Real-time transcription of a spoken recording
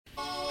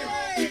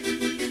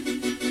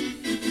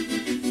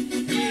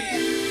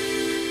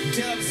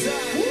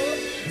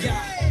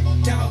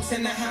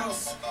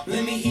house.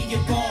 Let me hear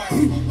your bar.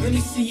 Let me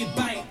see you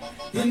bite.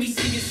 Let me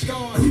see your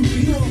scar.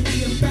 You know what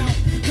we about.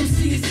 Come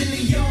see us in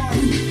the yard.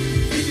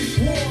 This is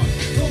war.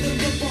 Golden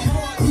Ripper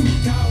hard.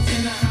 Dogs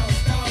in the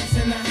house. Dogs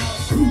in the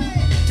house.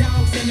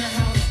 Dogs in the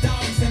house.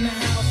 Dogs in the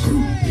house.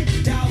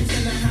 Dogs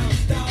in the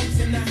house. Dogs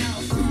in the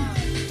house.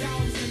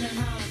 Dogs in the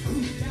house.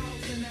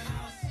 Dogs in the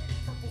house.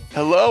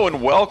 Hello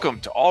and welcome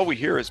to All We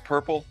Hear is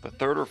Purple, the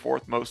third or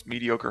fourth most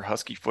mediocre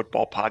Husky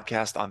football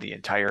podcast on the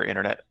entire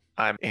internet.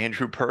 I'm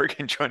Andrew Berg,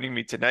 and joining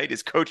me tonight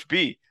is Coach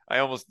B. I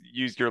almost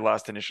used your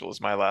last initial as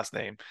my last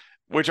name,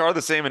 which are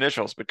the same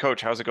initials. But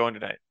Coach, how's it going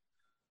tonight?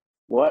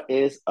 What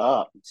is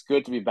up? It's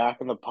good to be back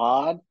in the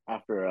pod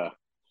after a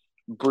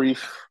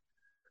brief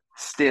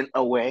stint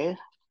away.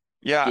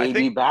 Yeah, I Be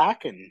think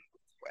back, and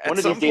one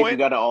of some these days we point,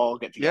 got to all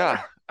get together.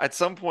 yeah, at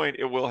some point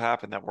it will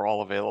happen that we're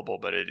all available,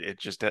 but it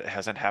just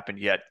hasn't happened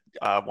yet.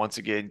 Once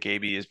again,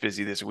 Gaby is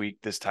busy this week.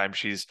 This time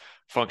she's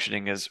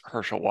functioning as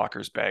Herschel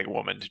Walker's bag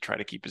woman to try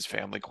to keep his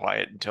family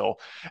quiet until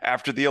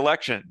after the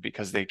election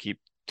because they keep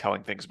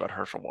telling things about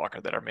Herschel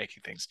Walker that are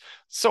making things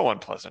so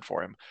unpleasant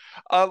for him.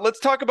 Let's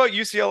talk about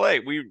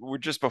UCLA. We were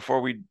just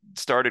before we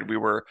started, we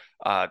were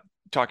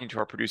talking to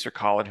our producer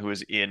Colin, who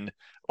is in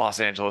Los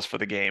Angeles for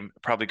the game.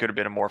 Probably could have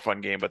been a more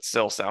fun game, but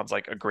still sounds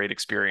like a great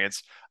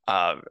experience.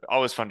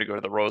 Always fun to go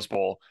to the Rose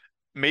Bowl.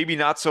 Maybe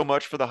not so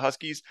much for the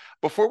Huskies.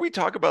 Before we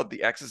talk about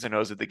the X's and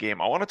O's of the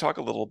game, I want to talk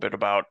a little bit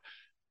about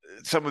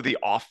some of the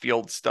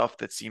off-field stuff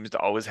that seems to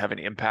always have an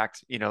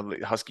impact. You know,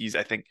 the Huskies,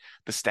 I think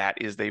the stat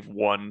is they've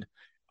won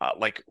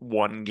like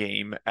one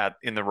game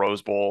in the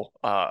Rose Bowl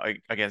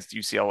against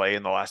UCLA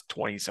in the last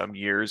 20 some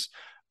years.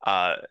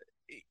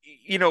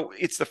 You know,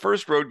 it's the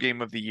first road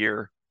game of the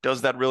year.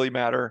 Does that really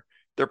matter?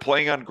 They're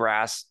playing on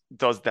grass.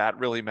 Does that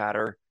really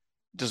matter?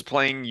 Does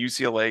playing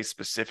UCLA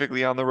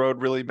specifically on the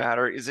road really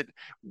matter?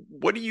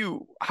 How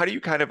do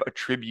you kind of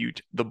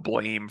attribute the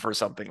blame for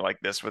something like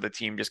this where the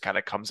team just kind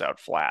of comes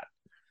out flat?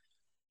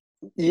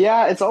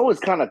 Yeah, it's always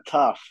kind of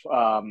tough.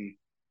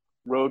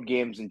 Road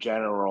games in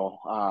general.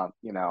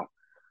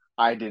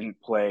 I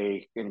didn't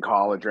play in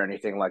college or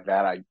anything like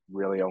that. I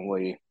really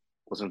only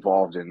was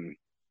involved in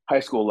high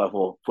school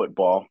level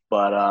football.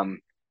 But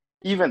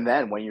even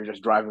then, when you're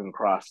just driving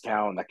across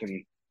town, that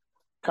can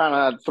kind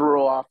of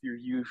throw off your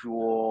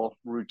usual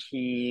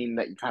routine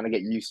that you kind of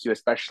get used to,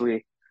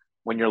 especially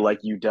when you're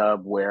like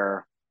UW,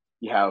 where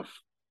you have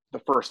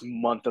the first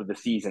month of the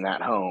season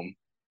at home,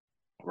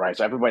 right?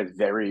 So everybody's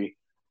very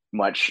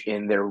much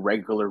in their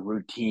regular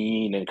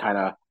routine and kind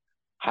of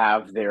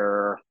have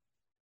their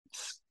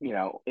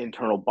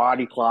internal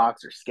body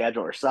clocks or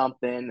schedule or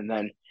something, and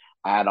then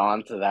add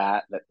on to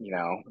that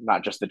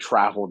not just the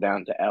travel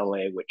down to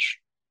LA, which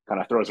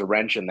kind of throws a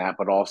wrench in that,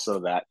 but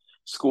also that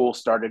school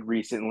started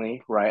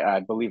recently, right? I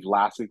believe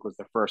last week was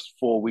the first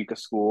full week of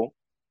school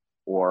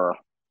or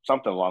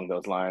something along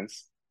those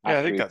lines. Yeah,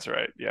 I think that's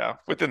right. Yeah,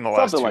 within the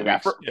last Something 2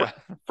 like that. weeks. Yeah.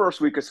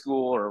 First week of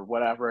school or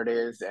whatever it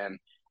is, and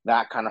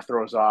that kind of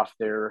throws off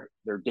their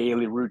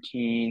daily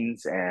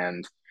routines,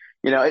 and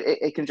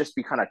it can just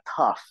be kind of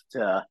tough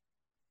to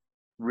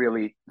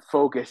really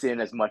focus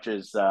in as much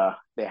as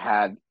they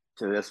had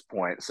to this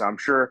point. So I'm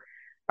sure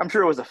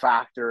it was a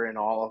factor in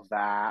all of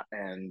that.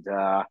 And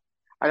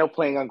I know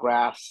playing on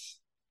grass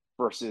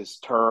versus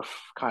turf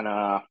kind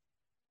of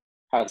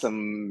has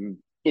some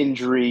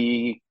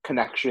injury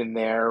connection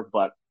there,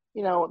 but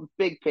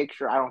big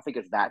picture, I don't think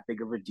it's that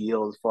big of a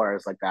deal as far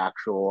as like the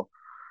actual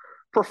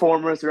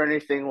performance or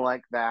anything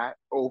like that.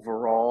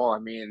 Overall, I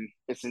mean,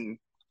 it's in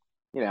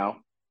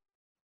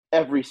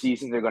every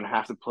season they're going to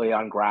have to play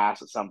on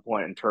grass at some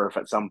point and turf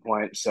at some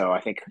point. So I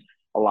think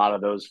a lot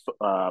of those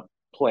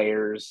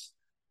players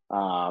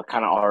kind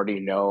of already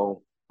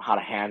know how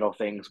to handle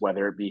things,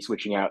 whether it be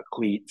switching out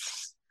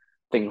cleats,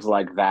 things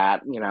like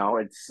that.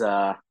 It's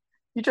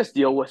you just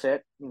deal with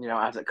it,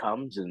 as it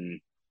comes, and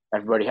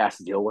everybody has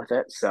to deal with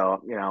it.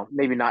 So,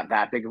 maybe not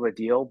that big of a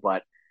deal,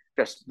 but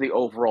just the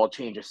overall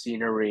change of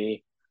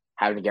scenery,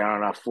 having to get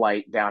on a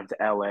flight down to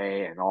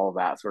LA and all of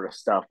that sort of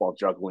stuff while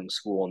juggling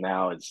school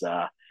now is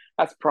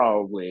that's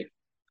probably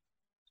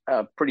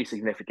a pretty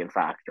significant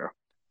factor.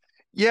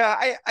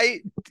 Yeah,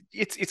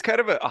 it's kind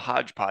of a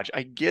hodgepodge.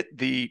 I get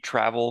the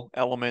travel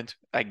element.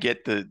 I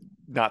get the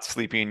not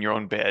sleeping in your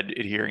own bed,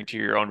 adhering to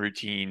your own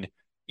routine,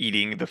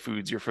 eating the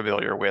foods you're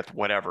familiar with,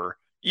 whatever.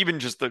 Even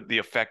just the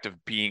effect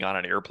of being on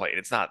an airplane.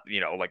 It's not,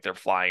 like they're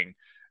flying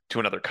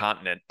to another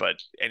continent, but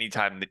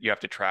anytime that you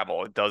have to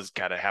travel, it does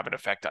kind of have an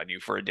effect on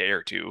you for a day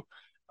or two.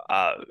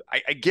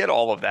 I get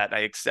all of that. I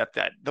accept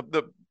that.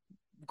 The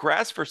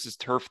grass versus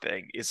turf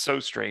thing is so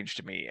strange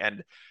to me.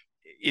 And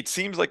it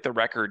seems like the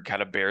record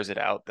kind of bears it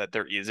out that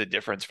there is a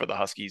difference for the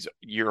Huskies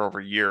year over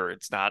year.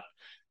 It's not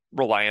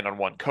reliant on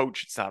one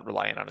coach. It's not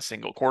reliant on a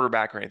single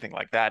quarterback or anything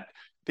like that.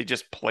 They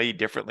just play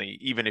differently.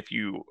 Even if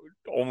you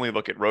only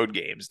look at road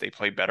games, they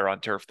play better on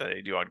turf than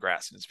they do on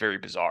grass. And it's very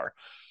bizarre.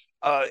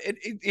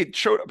 It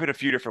showed up in a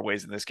few different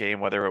ways in this game,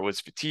 whether it was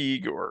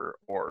fatigue or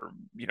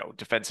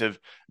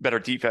better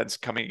defense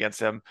coming against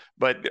them.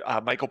 But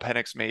Michael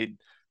Penix made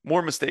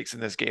more mistakes in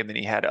this game than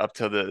he had up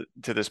to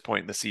this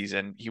point in the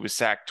season. He was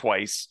sacked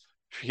twice,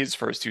 his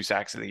first 2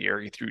 sacks of the year.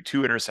 He threw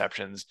 2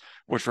 interceptions,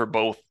 which were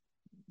both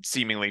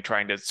seemingly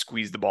trying to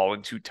squeeze the ball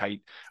in too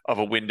tight of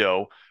a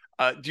window.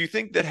 Do you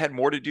think that had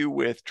more to do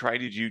with trying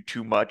to do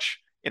too much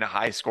in a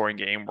high scoring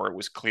game where it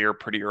was clear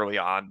pretty early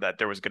on that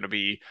there was going to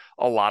be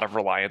a lot of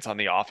reliance on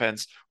the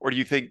offense? Or do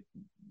you think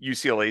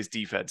UCLA's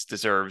defense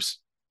deserves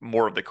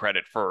more of the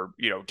credit for,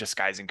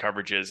 disguising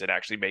coverages and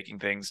actually making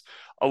things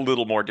a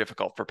little more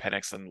difficult for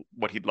Penix than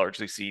what he'd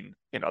largely seen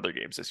in other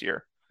games this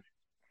year?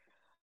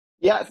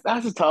 Yeah,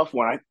 that's a tough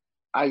one.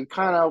 I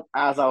kind of,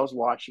 as I was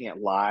watching it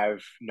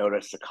live,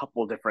 noticed a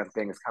couple different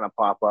things kind of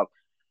pop up.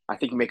 I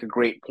think you make a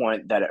great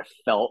point that it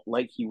felt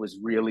like he was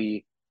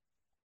really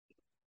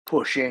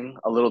pushing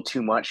a little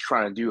too much,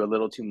 trying to do a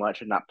little too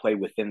much and not play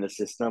within the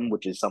system,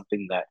 which is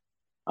something that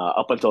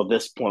up until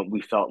this point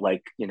we felt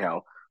like,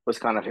 was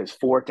kind of his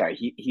forte.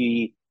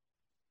 He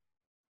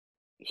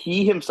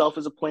himself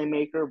is a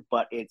playmaker,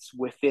 but it's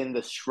within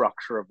the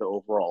structure of the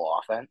overall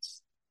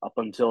offense up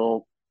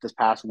until this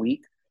past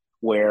week,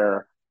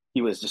 where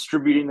he was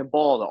distributing the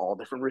ball to all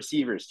different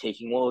receivers,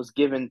 taking what was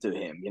given to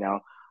him.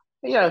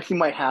 He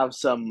might have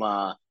some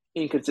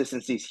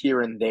inconsistencies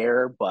here and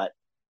there, but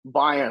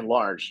by and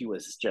large, he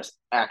was just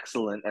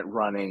excellent at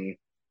running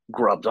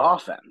Grubb's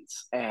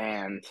offense.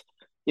 And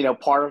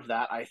part of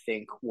that I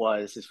think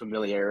was his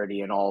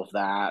familiarity and all of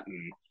that,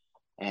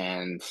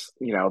 and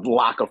the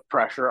lack of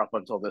pressure up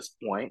until this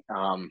point.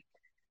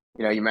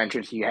 You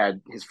mentioned he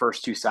had his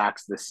first 2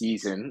 sacks this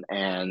season,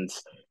 and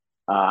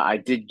I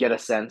did get a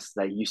sense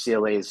that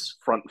UCLA's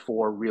front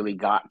four really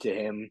got to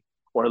him,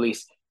 or at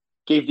least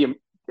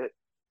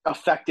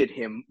affected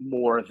him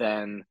more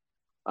than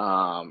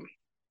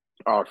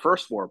our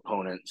first four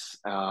opponents,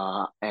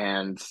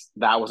 and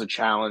that was a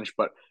challenge.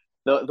 But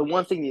the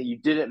one thing that you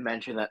didn't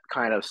mention that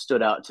kind of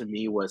stood out to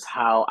me was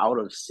how out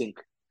of sync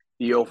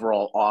the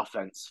overall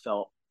offense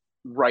felt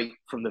right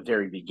from the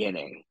very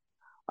beginning.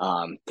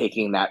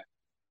 Taking that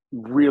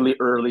really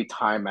early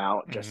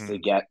timeout just to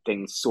get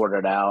things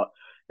sorted out.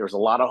 There was a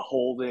lot of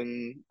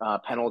holding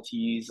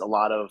penalties, a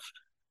lot of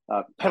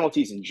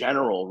penalties in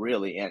general,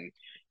 really. And,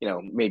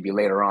 maybe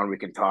later on we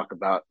can talk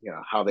about,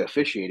 how the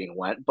officiating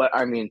went. But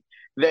I mean,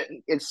 that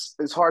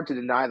it's hard to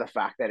deny the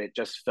fact that it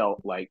just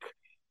felt like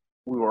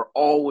we were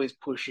always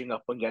pushing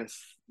up against,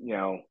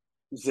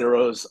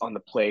 zeros on the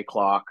play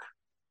clock,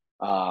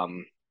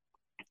 and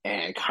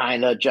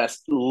kind of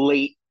just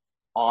late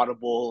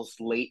audibles,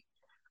 late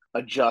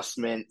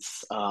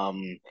adjustments.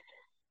 And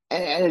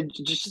it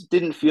just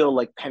didn't feel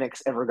like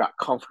Penix ever got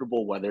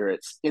comfortable, whether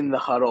it's in the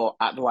huddle,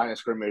 at the line of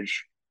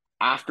scrimmage,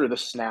 after the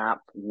snap,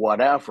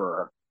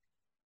 whatever.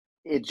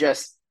 It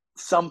just,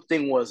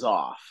 something was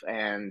off.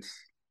 And,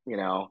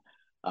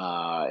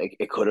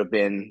 it could have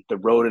been the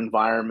road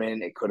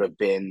environment. It could have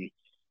been,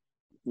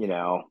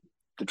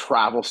 the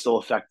travel still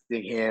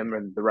affecting him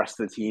and the rest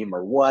of the team,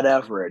 or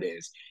whatever it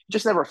is. It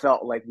just never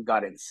felt like we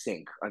got in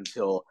sync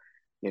until,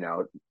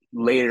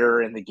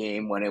 later in the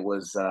game when it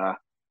was a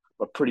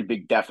pretty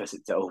big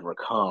deficit to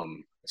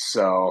overcome.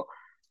 So,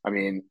 I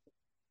mean,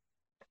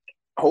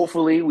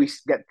 hopefully we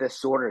get this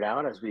sorted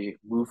out as we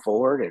move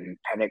forward, and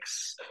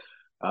Penix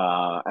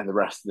and the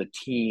rest of the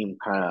team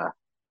kind of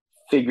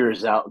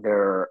figures out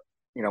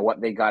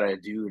what they got to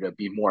do to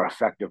be more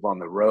effective on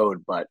the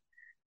road. But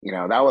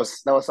that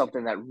was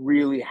something that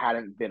really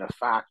hadn't been a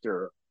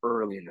factor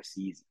early in the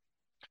season.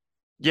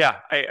 Yeah,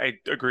 I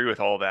agree with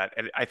all that.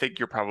 And I think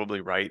you're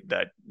probably right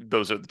that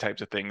those are the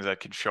types of things that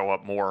can show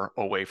up more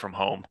away from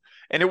home.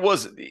 And it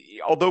was,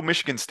 although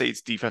Michigan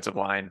State's defensive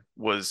line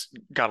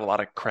got a lot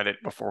of credit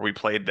before we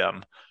played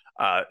them,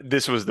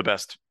 this was the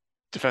best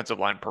defensive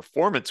line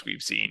performance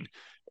we've seen.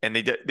 And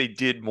they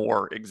did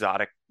more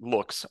exotic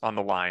looks on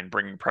the line,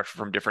 bringing pressure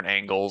from different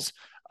angles,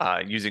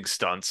 using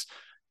stunts.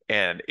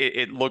 And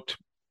it looked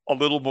a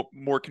little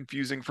more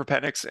confusing for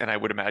Penix, and I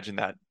would imagine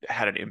that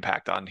had an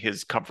impact on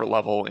his comfort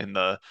level in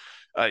the,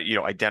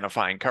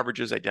 identifying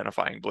coverages,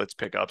 identifying blitz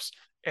pickups,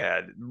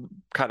 and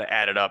kind of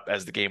added up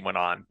as the game went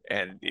on.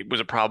 And it was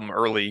a problem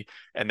early,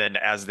 and then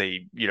as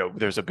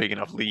there's a big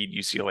enough lead,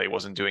 UCLA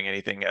wasn't doing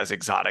anything as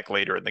exotic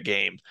later in the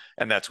game,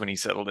 and that's when he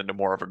settled into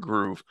more of a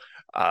groove.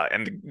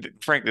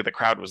 Frankly, the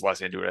crowd was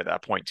less into it at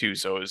that point too,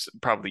 so it was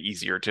probably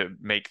easier to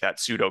make that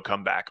pseudo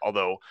comeback,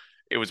 although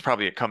it was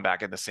probably a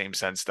comeback in the same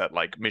sense that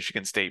like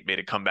Michigan State made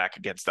a comeback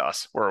against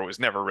us, where it was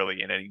never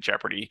really in any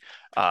jeopardy.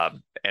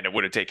 And it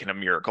would have taken a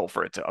miracle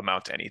for it to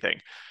amount to anything.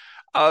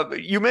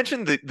 You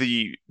mentioned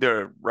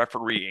the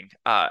refereeing.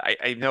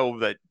 I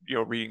know that,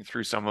 reading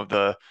through some of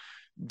the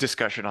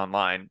discussion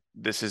online,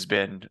 this has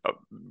been a,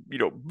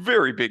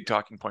 very big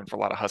talking point for a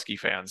lot of Husky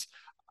fans.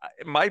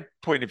 My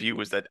point of view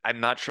was that I'm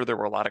not sure there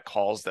were a lot of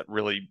calls that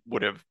really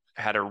would have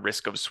had a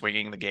risk of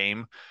swinging the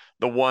game.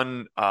 The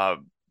one,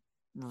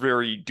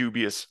 very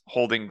dubious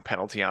holding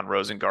penalty on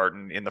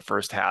Rosengarten in the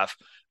first half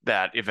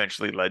that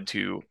eventually led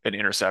to an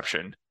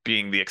interception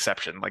being the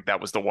exception. Like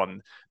that was the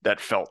one that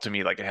felt to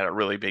me like it had a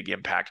really big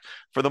impact.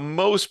 For the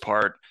most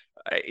part,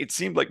 it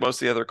seemed like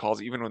most of the other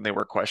calls, even when they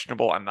were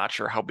questionable, I'm not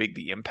sure how big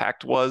the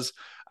impact was.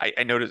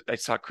 I noticed I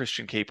saw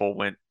Christian Capel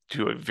went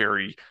to a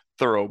very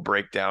thorough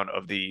breakdown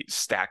of the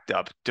stacked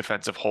up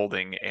defensive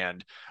holding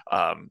and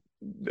um,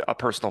 a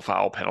personal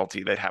foul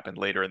penalty that happened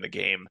later in the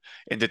game,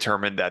 and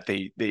determined that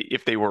they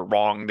if they were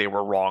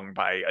wrong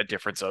by a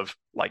difference of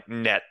like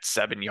net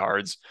 7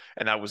 yards,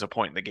 and that was a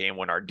point in the game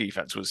when our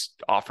defense was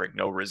offering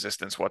no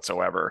resistance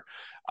whatsoever.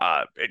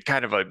 It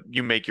kind of a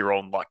you make your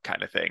own luck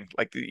kind of thing.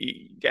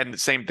 And the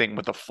same thing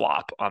with the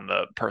flop on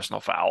the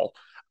personal foul.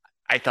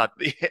 I thought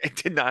it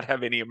did not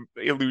have any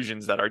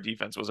illusions that our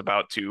defense was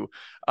about to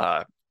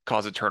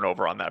cause a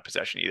turnover on that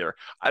possession either.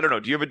 I don't know.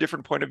 Do you have a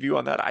different point of view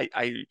on that?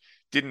 I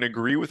didn't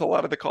agree with a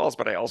lot of the calls,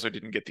 but I also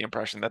didn't get the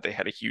impression that they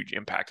had a huge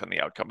impact on the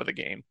outcome of the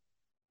game.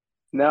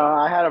 No,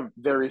 I had a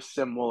very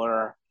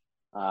similar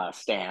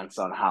stance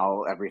on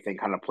how everything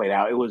kind of played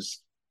out. It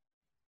was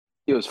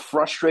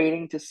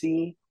frustrating to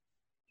see,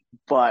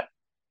 but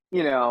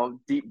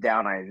deep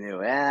down I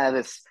knew,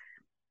 this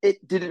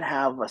it didn't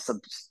have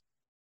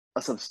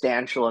a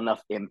substantial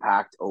enough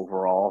impact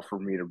overall for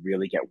me to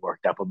really get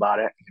worked up about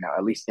it.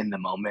 At least in the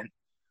moment,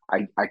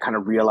 I kind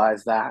of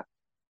realized that.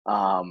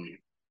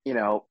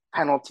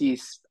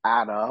 Penalties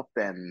add up,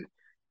 and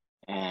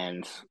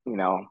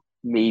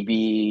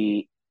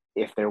maybe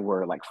if there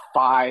were like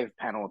five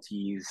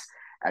penalties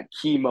at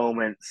key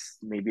moments,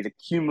 maybe the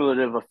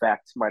cumulative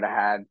effect might have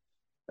had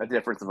a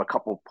difference of a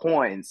couple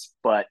points,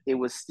 but it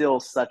was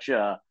still such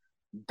a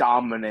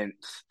dominant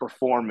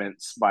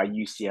performance by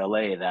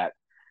UCLA that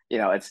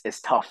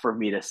it's tough for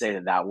me to say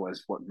that that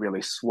was what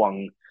really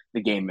swung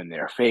the game in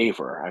their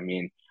favor. I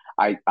mean,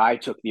 I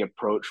took the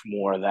approach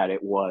more that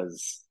it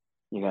was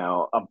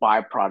a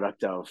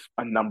byproduct of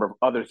a number of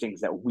other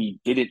things that we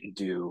didn't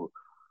do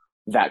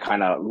that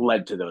kind of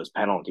led to those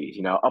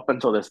penalties. Up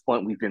until this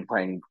point, we've been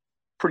playing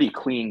pretty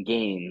clean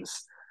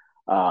games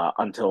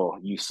until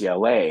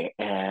UCLA,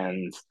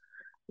 and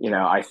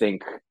I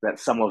think that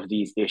some of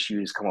these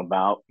issues come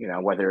about,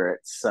 whether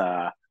it's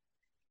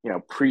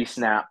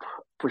pre-snap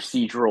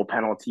procedural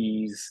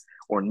penalties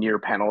or near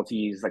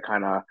penalties that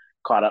kind of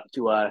caught up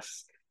to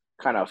us,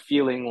 kind of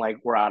feeling like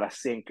we're out of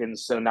sync, and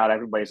so not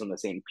everybody's on the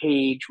same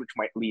page, which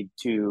might lead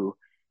to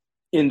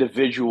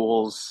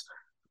individuals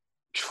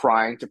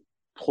trying to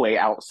play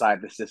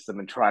outside the system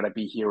and try to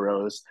be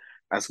heroes,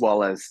 as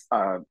well as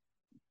a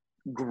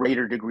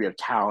greater degree of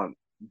talent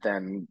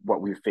than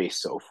what we've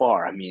faced so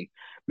far. I mean,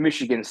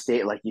 Michigan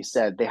State, like you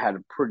said, they had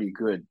a pretty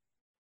good,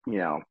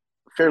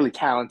 fairly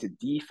talented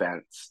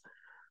defense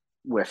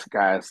with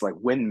guys like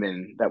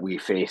Windman that we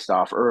faced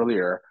off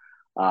earlier.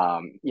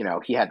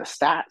 He had the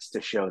stats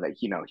to show that,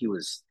 he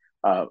was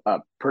a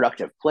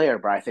productive player,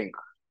 but I think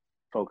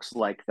folks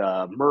like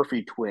the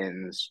Murphy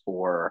twins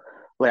or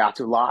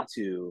Leatu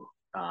Latu,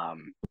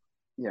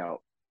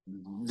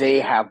 they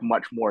have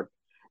much more.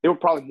 They were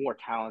probably more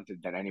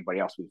talented than anybody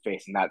else we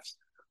faced, and that's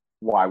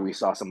why we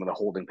saw some of the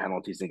holding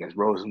penalties against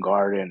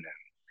Rosengarten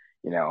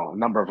and a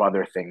number of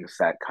other things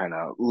that kind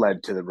of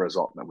led to the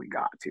result that we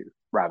got to,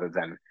 rather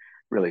than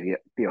really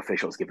the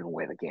officials giving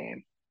away the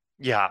game.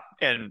 Yeah,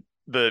 and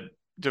the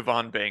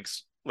Devon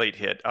Banks late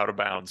hit out of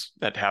bounds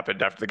that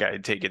happened after the guy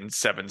had taken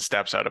 7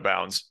 steps out of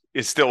bounds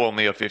is still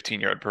only a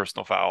 15-yard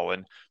personal foul,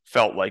 and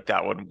felt like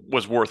that one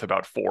was worth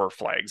about 4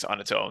 flags on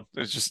its own.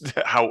 It's just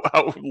how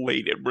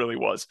late it really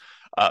was.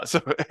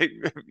 So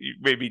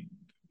maybe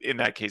in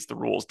that case, the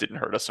rules didn't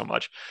hurt us so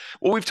much.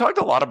 Well, we've talked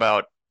a lot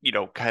about,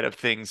 kind of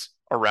things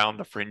around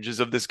the fringes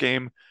of this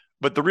game,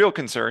 but the real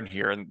concern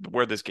here and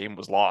where this game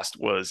was lost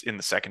was in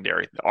the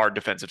secondary, our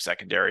defensive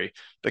secondary.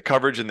 The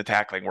coverage and the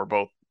tackling were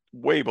both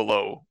way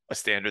below a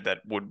standard that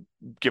would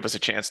give us a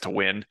chance to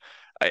win.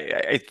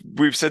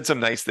 We've said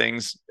some nice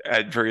things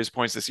at various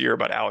points this year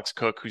about Alex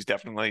Cook, who's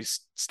definitely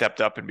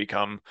stepped up and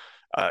become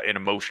an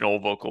emotional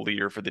vocal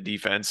leader for the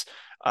defense.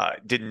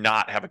 Did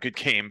not have a good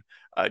game.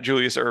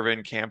 Julius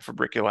Irvin, Cam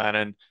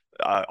Fabriculanen,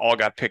 all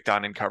got picked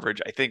on in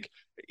coverage. I think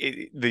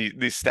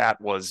the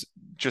stat was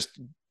just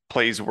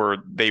plays where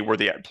they were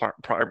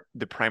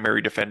the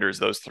primary defenders.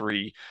 Those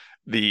three,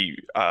 the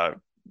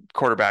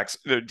quarterbacks,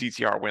 the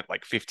DTR went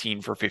like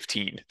 15 for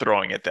 15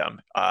 throwing at them.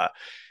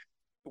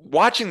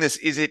 Watching this,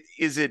 is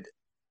it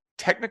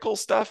technical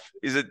stuff?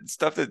 Is it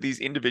stuff that these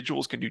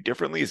individuals can do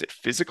differently? Is it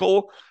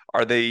physical?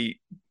 Are they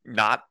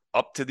not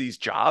up to these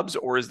jobs,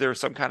 or is there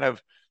some kind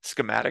of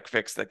schematic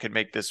fix that can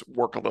make this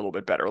work a little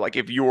bit better? Like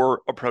if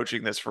you're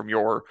approaching this from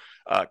your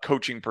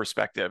coaching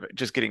perspective,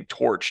 just getting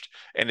torched,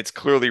 and it's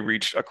clearly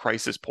reached a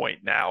crisis point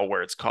now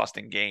where it's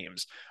costing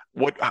games.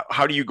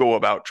 How do you go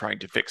about trying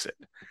to fix it?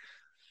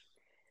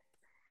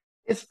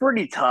 It's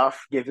pretty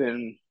tough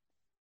given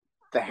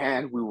the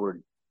hand we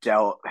were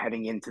dealt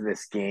heading into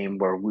this game,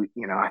 where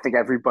I think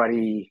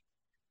everybody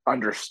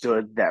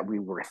understood that we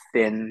were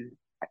thin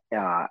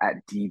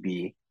at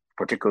DB,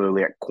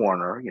 particularly at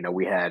corner.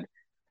 We had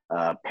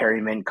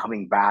Perryman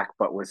coming back,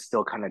 but was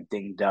still kind of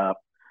dinged up.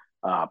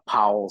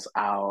 Powell's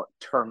out.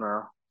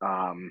 Turner,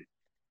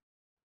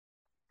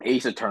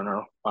 Asa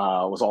Turner,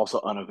 was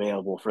also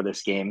unavailable for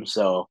this game.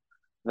 So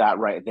that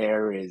right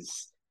there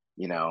is,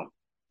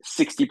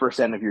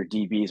 60% of your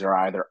DBs are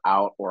either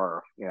out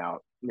or,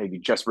 maybe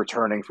just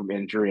returning from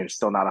injury and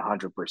still not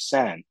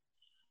 100%.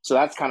 So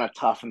that's kind of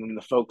tough. And then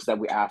the folks that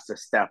we asked to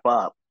step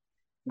up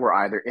were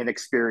either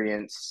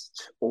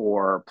inexperienced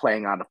or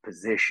playing out of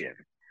position,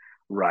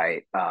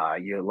 right?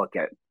 You look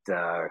at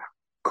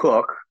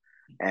Cook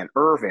and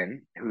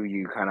Irvin, who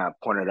you kind of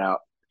pointed out,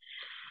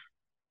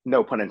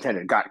 no pun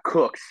intended, got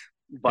cooked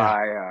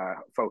by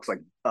folks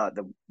like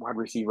the wide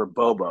receiver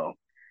Bobo.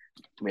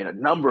 Made a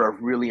number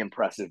of really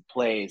impressive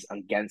plays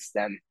against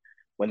them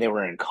when they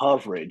were in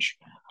coverage.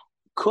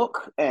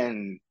 Cook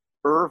and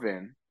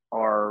Irvin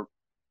are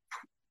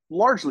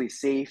largely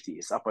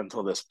safeties up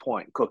until this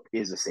point. Cook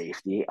is a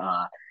safety,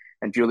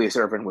 and Julius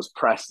Irvin was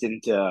pressed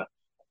into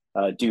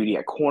duty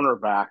at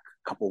cornerback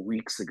a couple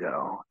weeks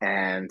ago.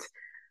 And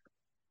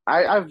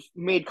I've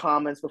made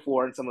comments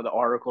before in some of the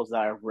articles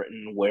that I've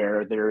written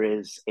where there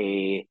is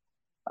a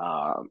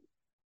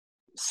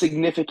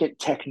significant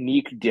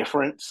technique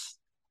difference.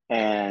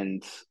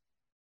 And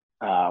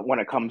when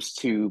it comes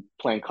to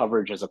playing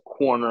coverage as a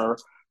corner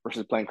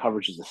versus playing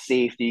coverage as a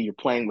safety, you're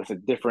playing with a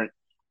different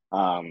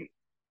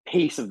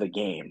pace of the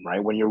game,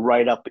 right? When you're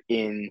right up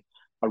in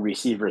a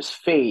receiver's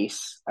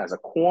face as a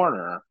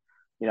corner,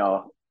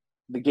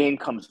 the game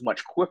comes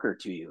much quicker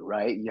to you,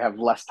 right? You have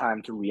less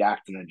time to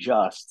react and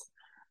adjust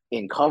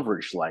in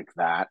coverage like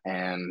that.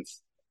 And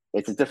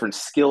it's a different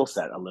skill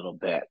set a little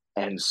bit.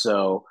 And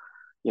so,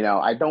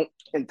 I don't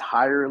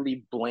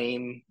entirely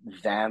blame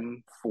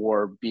them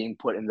for being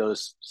put in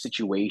those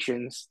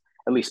situations,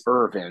 at least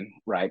Irvin,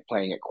 right,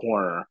 playing at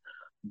corner.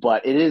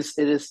 But it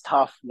is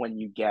tough when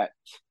you get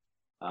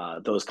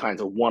those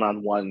kinds of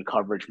one-on-one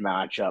coverage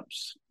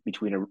matchups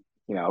between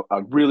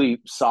a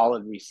really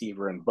solid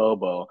receiver in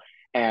Bobo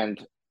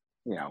and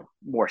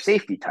more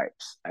safety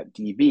types at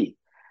DB.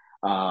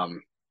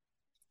 And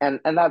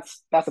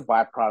that's a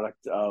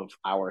byproduct of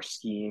our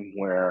scheme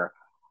where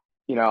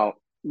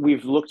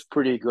we've looked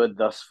pretty good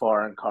thus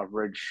far in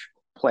coverage,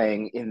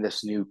 playing in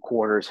this new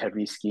quarters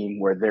heavy scheme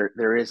where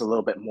there is a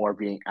little bit more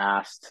being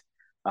asked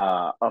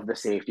of the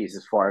safeties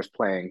as far as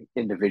playing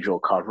individual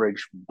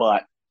coverage.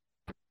 But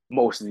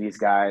most of these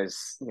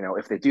guys,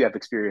 if they do have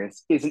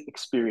experience, isn't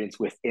experienced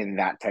within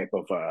that type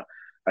of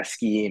a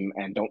scheme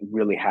and don't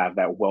really have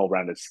that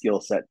well-rounded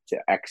skill set to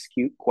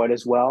execute quite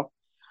as well.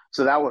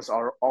 So that was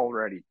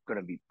already going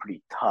to be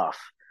pretty tough.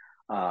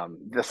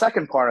 The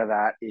second part of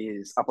that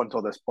is up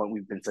until this point,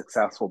 we've been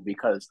successful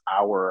because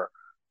our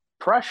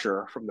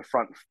pressure from the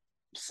front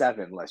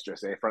seven, let's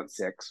just say front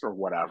six or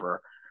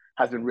whatever,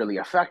 has been really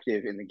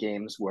effective in the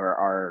games where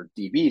our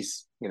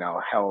DBs,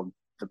 held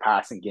the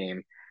passing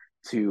game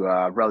to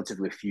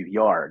relatively few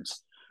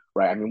yards,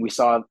 right? I mean,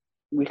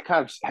 we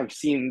kind of have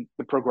seen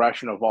the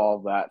progression of all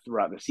of that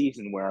throughout the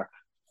season where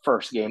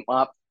first game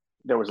up,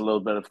 there was a little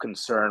bit of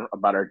concern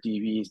about our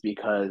DBs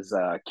because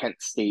Kent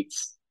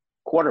State's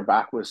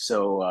quarterback was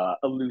so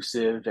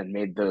elusive and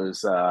made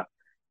those,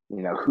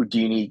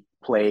 Houdini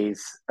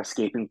plays,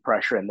 escaping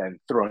pressure and then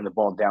throwing the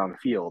ball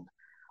downfield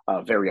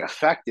very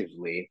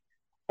effectively.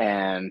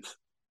 And,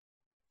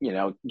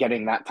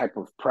 getting that type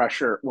of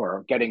pressure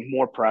or getting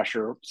more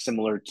pressure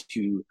similar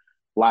to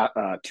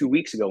 2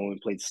 weeks ago when we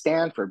played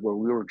Stanford, where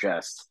we were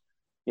just,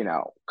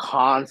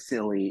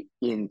 constantly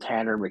in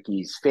Tanner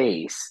McKee's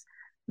face,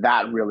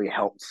 that really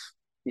helped,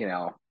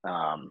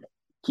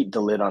 keep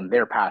the lid on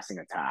their passing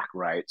attack,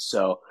 right?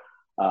 So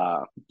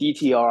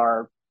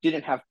DTR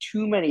didn't have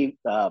too many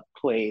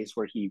plays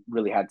where he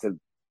really had to,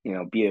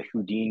 be a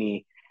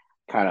Houdini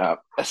kind of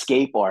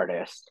escape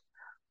artist,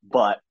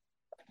 but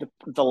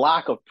the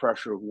lack of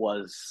pressure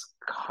was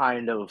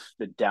kind of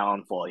the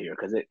downfall here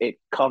because it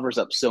covers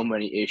up so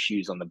many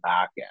issues on the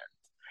back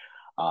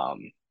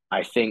end.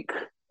 I think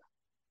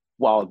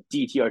while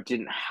DTR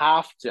didn't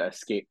have to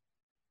escape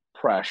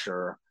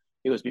pressure,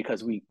 it was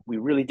because we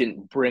really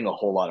didn't bring a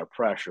whole lot of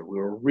pressure. We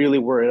were really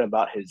worried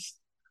about his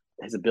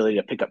ability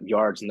to pick up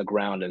yards in the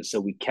ground, and so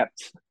we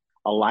kept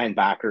a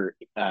linebacker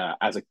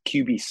as a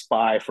QB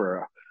spy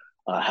for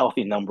a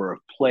healthy number of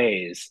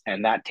plays,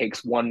 and that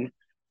takes one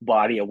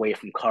body away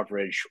from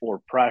coverage or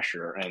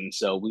pressure. And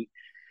so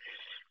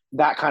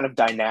that kind of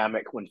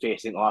dynamic when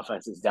facing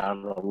offenses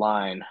down the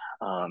line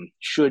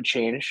should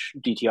change.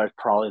 DTR is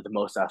probably the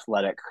most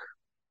athletic,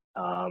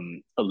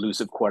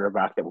 elusive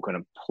quarterback that we're going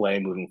to play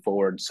moving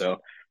forward. So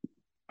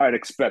I'd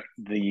expect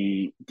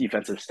the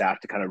defensive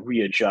staff to kind of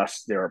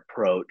readjust their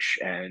approach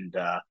and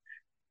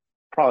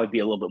probably be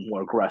a little bit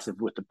more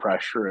aggressive with the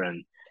pressure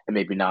and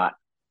maybe not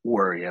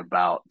worry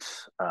about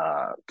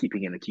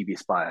keeping in the QB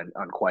spot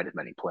on quite as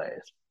many plays.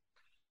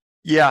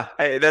 Yeah,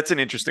 that's an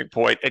interesting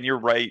point. And you're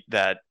right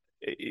that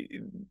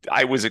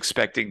I was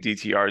expecting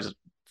DTR's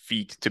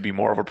feet to be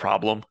more of a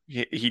problem.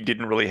 He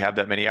didn't really have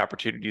that many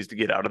opportunities to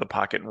get out of the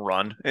pocket and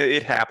run.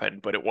 It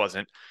happened, but it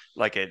wasn't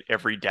like an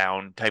every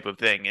down type of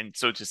thing. And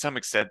so to some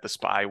extent, the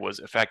spy was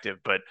effective,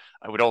 but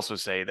I would also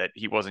say that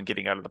he wasn't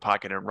getting out of the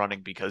pocket and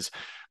running because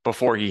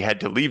before he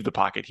had to leave the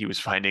pocket, he was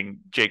finding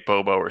Jake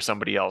Bobo or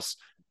somebody else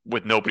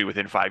with nobody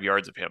within 5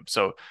 yards of him.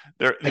 So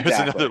there's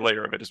another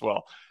layer of it as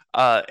well.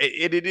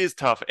 It is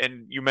tough.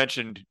 And you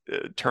mentioned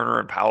Turner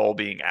and Powell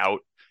being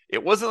out.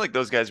 It wasn't like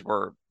those guys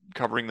were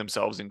covering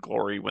themselves in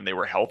glory when they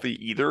were healthy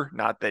either.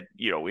 Not that,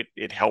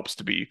 it helps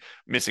to be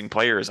missing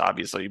players,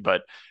 obviously,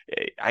 but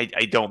I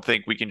don't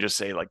think we can just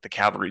say like the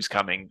cavalry's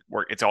coming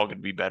where it's all going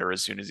to be better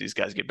as soon as these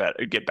guys get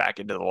back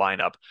into the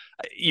lineup.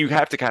 You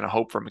have to kind of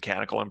hope for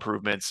mechanical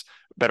improvements,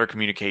 better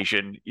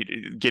communication,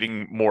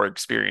 getting more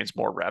experience,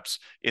 more reps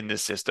in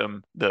this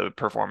system. The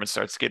performance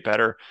starts to get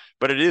better.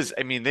 But it is,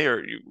 I mean,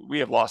 we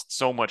have lost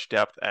so much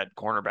depth at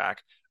cornerback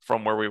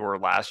from where we were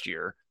last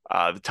year.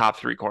 The top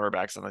three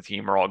cornerbacks on the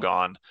team are all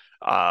gone.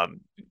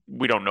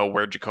 We don't know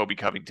where Jacoby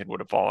Covington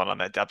would have fallen on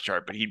that depth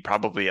chart, but he'd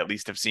probably at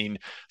least have seen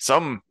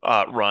some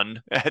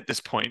run at this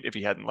point if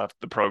he hadn't left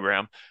the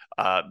program,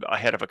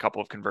 ahead of a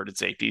couple of converted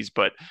safeties.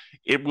 But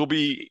it will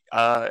be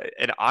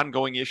an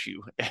ongoing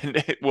issue,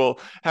 and we'll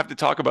have to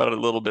talk about it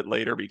a little bit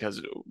later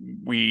because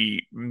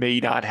we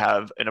may not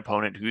have an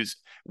opponent who's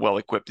well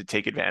equipped to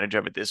take advantage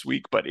of it this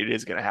week, but it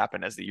is going to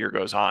happen as the year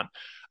goes on.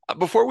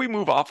 Before we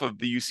move off of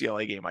the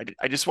UCLA game,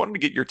 I just wanted to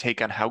get your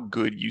take on how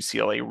good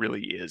UCLA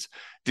really is.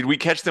 Did we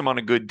catch them on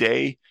a good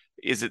day?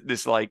 Is it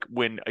this like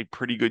when a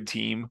pretty good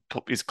team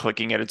is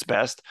clicking at its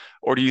best?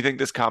 Or do you think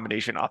this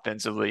combination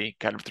offensively,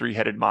 kind of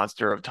three-headed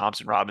monster of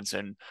Thompson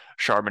Robinson,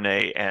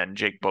 Charbonnet, and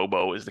Jake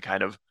Bobo is the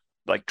kind of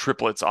like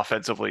triplets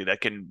offensively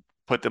that can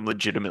put them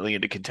legitimately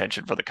into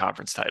contention for the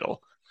conference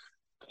title?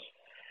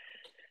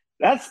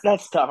 That's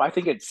tough. I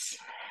think it's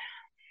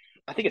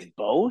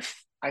both.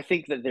 I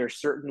think that they're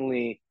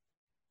certainly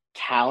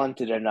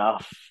talented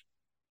enough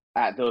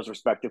at those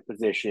respective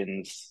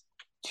positions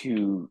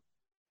to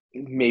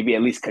maybe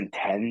at least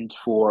contend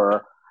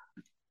for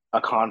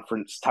a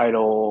conference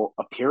title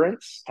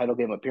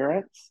game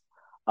appearance.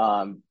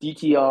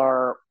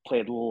 DTR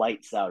played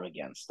lights out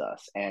against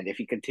us, and if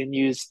he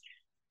continues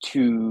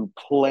to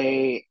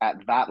play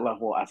at that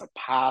level as a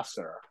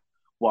passer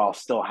while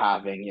still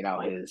having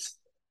his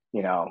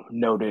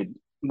noted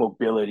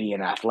mobility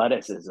and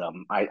athleticism,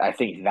 I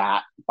think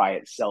that by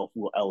itself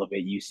will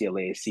elevate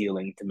UCLA's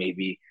ceiling to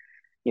maybe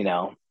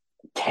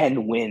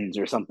 10 wins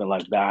or something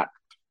like that,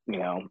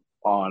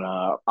 on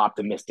a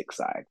optimistic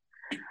side.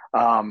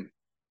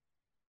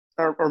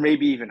 Or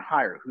maybe even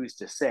higher. Who's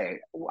to say?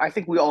 I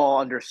think we all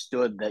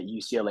understood that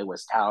UCLA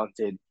was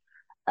talented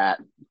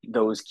at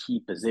those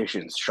key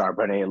positions.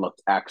 Charbonnet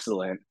looked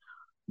excellent.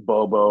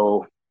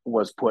 Bobo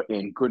was put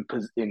in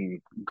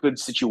good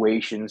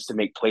situations to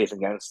make plays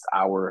against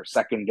our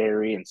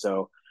secondary, and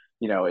so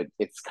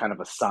it's kind of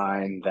a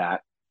sign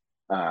that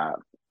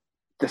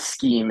the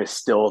scheme is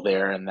still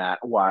there, and that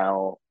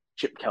while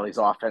Chip Kelly's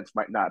offense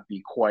might not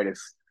be quite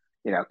as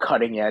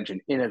cutting edge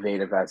and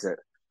innovative as it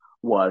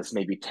was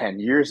maybe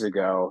 10 years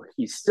ago,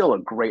 he's still a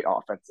great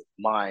offensive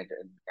mind,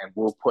 and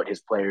will put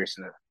his players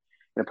in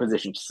a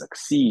position to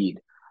succeed.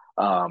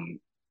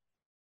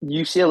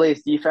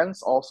 UCLA's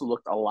defense also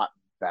looked a lot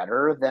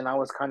better than I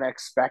was kind of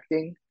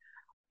expecting.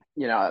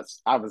 I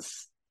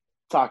was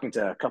talking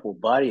to a couple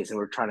buddies and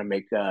we are trying to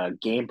make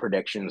game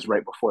predictions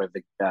right before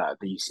the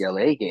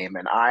UCLA game,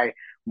 and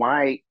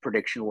my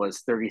prediction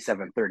was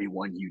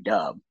 37-31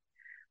 UW,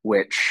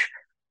 which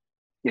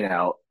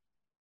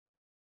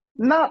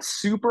not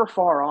super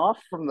far off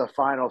from the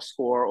final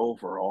score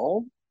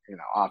overall.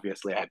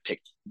 Obviously I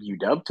picked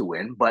UW to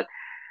win, but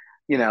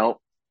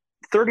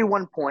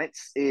 31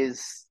 points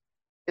is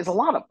a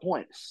lot of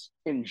points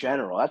in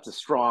general. That's a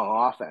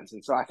strong offense.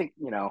 And so I think,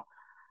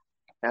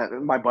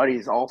 my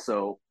buddies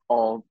also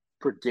all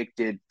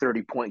predicted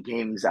 30-point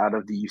games out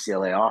of the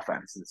UCLA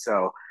offense. And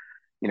so,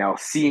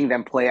 seeing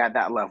them play at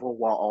that level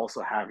while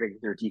also having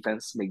their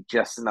defense make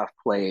just enough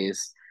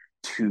plays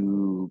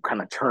to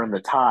kind of turn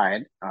the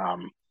tide,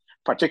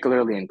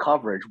 particularly in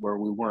coverage where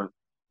we weren't,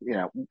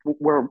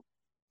 where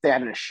they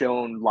hadn't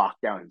shown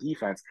lockdown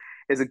defense,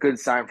 is a good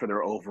sign for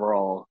their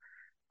overall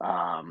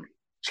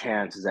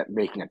chances at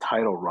making a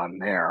title run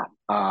there.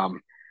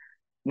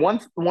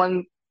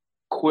 One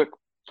quick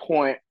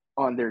point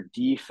on their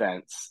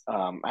defense,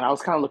 and I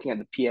was kind of looking at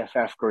the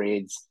PFF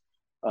grades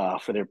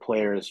for their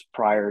players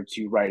prior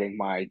to writing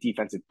my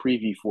defensive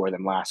preview for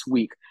them last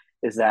week,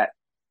 is that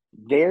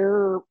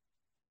their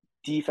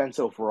defense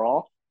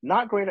overall,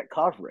 not great at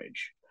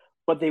coverage,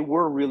 but they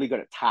were really good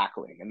at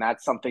tackling. And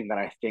that's something that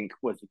I think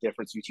was the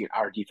difference between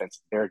our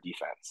defense and their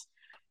defense.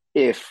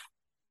 If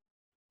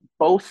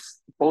both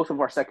of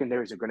our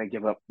secondaries are going to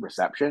give up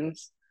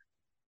receptions,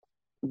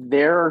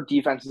 their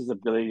defense's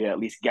ability to at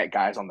least get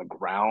guys on the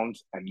ground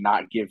and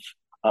not give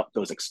up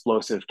those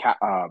explosive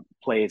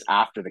plays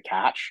after the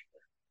catch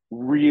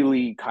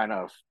really kind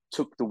of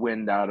took the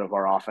wind out of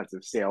our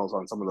offensive sails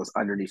on some of those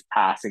underneath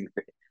passing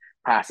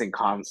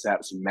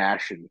concepts,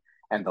 mesh,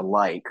 and the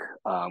like.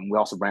 We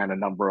also ran a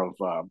number of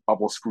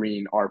bubble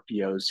screen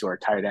RPOs to our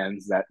tight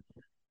ends that,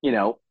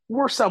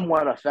 were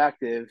somewhat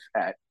effective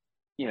at,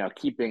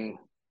 keeping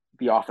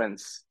the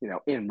offense,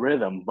 in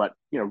rhythm, but,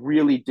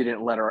 really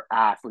didn't let our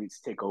athletes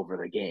take over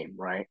the game,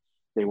 right?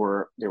 They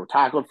were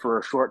tackled for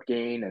a short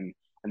gain and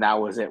that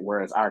was it.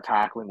 Whereas our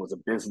tackling was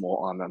abysmal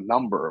on a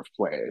number of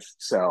plays.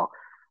 So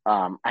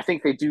I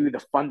think they do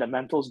the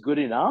fundamentals good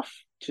enough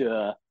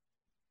to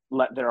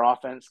let their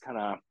offense kind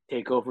of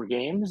take over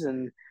games,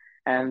 and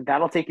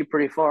that'll take you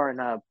pretty far in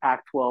a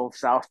Pac-12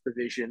 South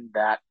division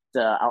that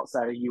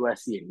outside of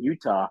USC and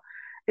Utah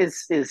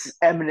is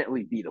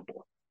eminently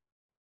beatable.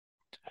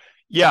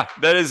 Yeah,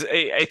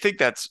 I think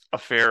that's a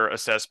fair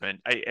assessment.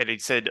 I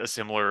said a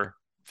similar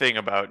thing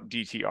about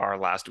DTR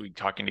last week,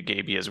 talking to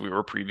Gaby as we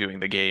were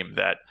previewing the game,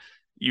 that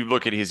you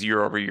look at his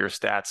year over year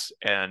stats,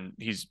 and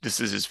this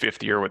is his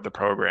 5th year with the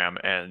program,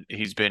 and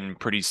he's been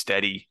pretty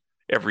steady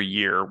every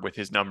year with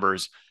his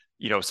numbers.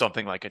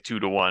 Something like a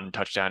 2-to-1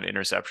 touchdown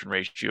interception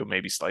ratio,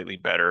 maybe slightly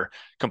better.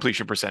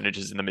 Completion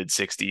percentages in the mid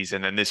 60s.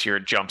 And then this year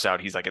it jumps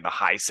out. He's like in the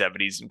high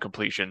 70s in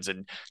completions,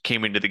 and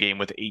came into the game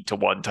with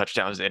 8-to-1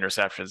 touchdowns to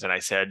interceptions. And I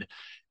said,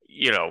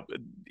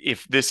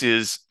 if this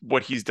is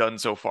what he's done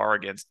so far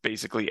against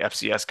basically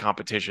FCS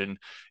competition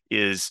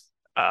is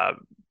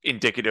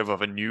indicative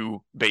of a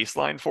new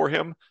baseline for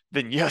him,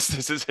 then yes,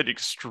 this is an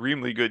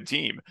extremely good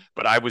team.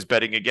 But I was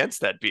betting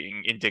against that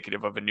being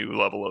indicative of a new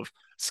level of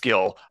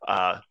skill.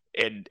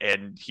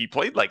 And he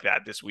played like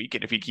that this week.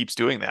 And if he keeps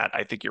doing that,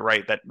 I think you're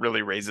right. That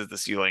really raises the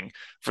ceiling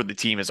for the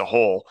team as a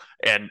whole.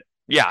 And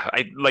yeah,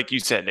 like you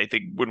said, I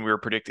think when we were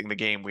predicting the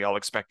game, we all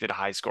expected a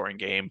high scoring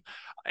game.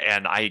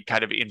 And I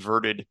kind of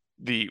inverted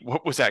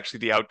what was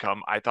actually the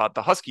outcome. I thought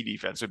the Husky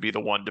defense would be the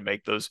one to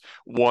make those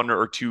 1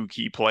 or 2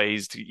 key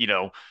plays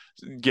to,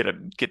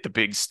 get the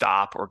big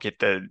stop or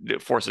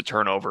force a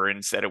turnover.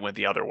 Instead, it went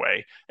the other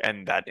way,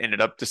 and that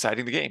ended up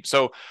deciding the game.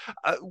 So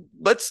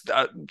let's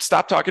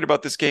stop talking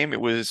about this game.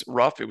 It was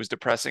rough. It was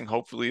depressing.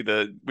 Hopefully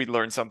we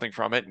learned something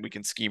from it and we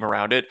can scheme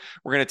around it.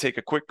 We're going to take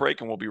a quick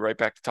break, and we'll be right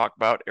back to talk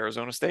about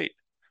Arizona State.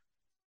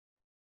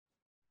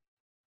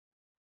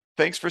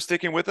 Thanks for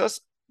sticking with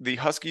us. The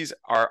Huskies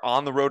are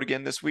on the road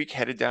again this week,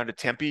 headed down to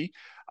Tempe.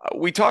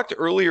 We talked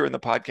earlier in the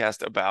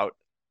podcast about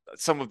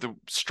some of the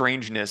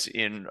strangeness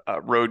in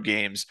road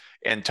games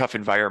and tough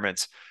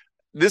environments.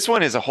 This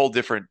one is a whole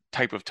different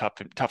type of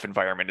tough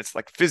environment. It's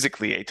like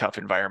physically a tough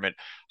environment.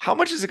 How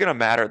much is it going to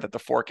matter that the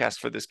forecast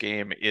for this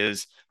game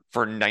is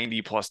for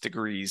 90 plus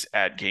degrees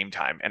at game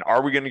time? And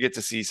are we going to get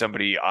to see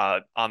somebody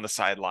on the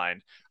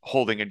sideline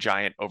holding a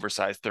giant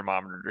oversized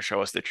thermometer to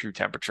show us the true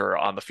temperature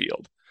on the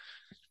field?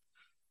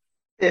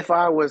 If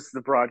I was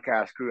the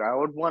broadcast crew, I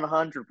would 100%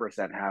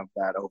 have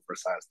that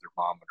oversized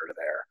thermometer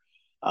there.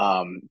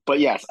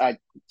 But yes,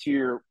 to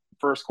your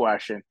first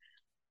question,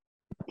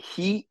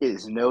 heat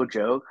is no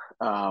joke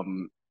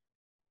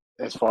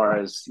as far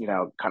as,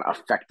 kind of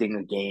affecting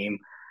the game.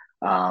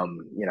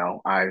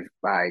 I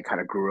kind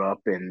of grew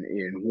up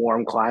in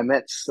warm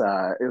climates.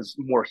 It was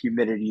more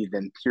humidity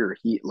than pure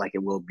heat like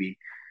it will be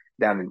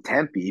down in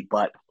Tempe,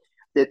 but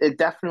it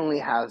definitely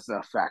has an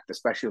effect,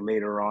 especially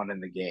later on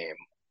in the game.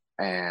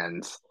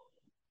 And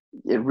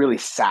it really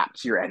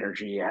saps your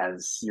energy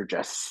as you're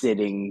just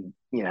sitting,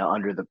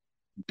 under the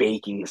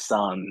baking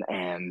sun.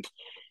 And,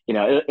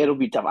 it'll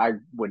be tough. I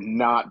would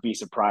not be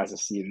surprised to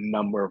see a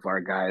number of our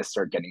guys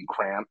start getting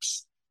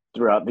cramps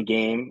throughout the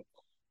game.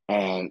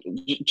 And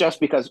just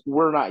because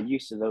we're not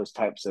used to those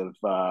types of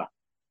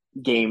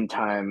game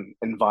time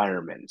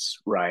environments,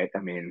 right? I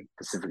mean,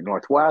 Pacific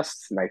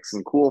Northwest, nice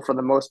and cool for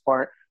the most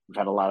part. We've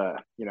had a lot of,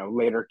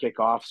 later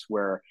kickoffs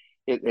where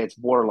it's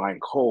borderline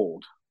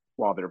cold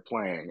while they're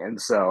playing. And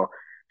so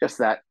just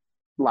that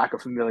lack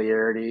of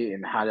familiarity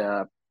and how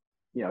to,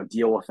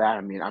 deal with that.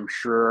 I mean, I'm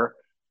sure,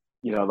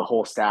 the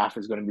whole staff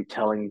is going to be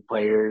telling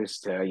players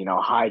to,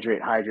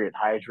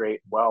 hydrate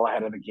well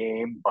ahead of the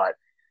game. But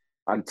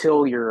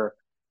until you're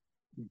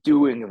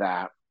doing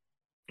that,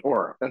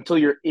 or until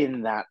you're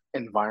in that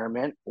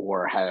environment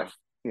or have,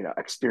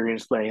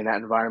 experience playing in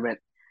that environment,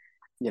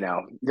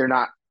 they're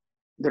not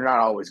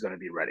always going to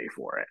be ready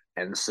for it.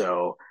 And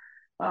so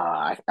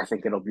I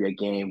think it'll be a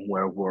game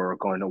where we're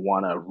going to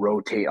want to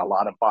rotate a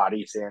lot of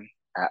bodies in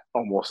at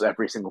almost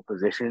every single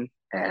position,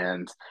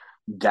 and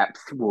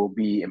depth will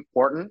be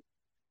important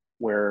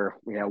where,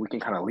 we can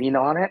kind of lean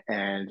on it,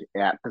 and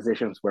at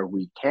positions where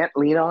we can't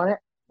lean on it,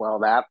 well,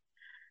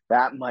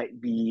 that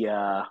might be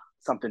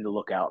something to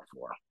look out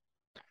for.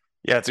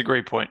 Yeah, it's a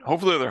great point.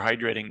 Hopefully they're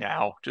hydrating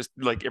now, just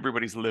like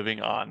everybody's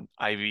living on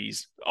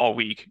IVs all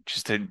week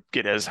just to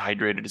get as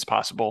hydrated as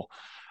possible.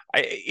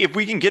 If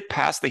we can get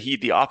past the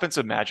heat, the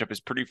offensive matchup is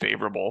pretty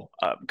favorable.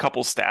 A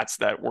couple stats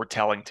that were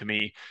telling to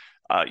me.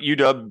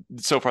 UW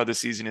so far this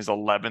season is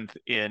 11th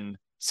in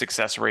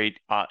success rate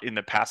in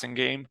the passing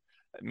game,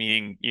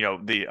 meaning,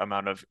 the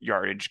amount of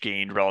yardage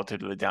gained relative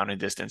to the down and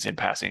distance in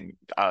passing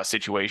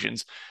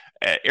situations.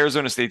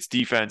 Arizona State's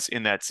defense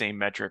in that same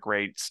metric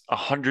rates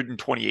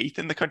 128th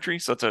in the country.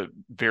 So it's a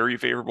very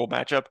favorable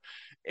matchup.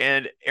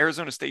 And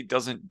Arizona State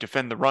doesn't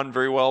defend the run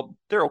very well.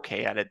 They're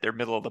okay at it. They're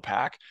middle of the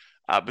pack.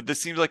 But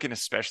this seems like an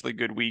especially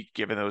good week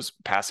given those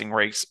passing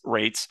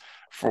rates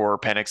for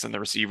Penix and the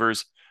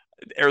receivers.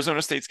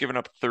 Arizona State's given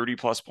up 30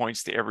 plus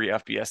points to every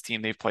FBS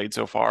team they've played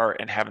so far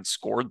and haven't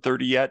scored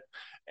 30 yet.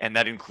 And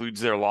that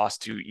includes their loss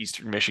to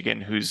Eastern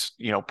Michigan, who's,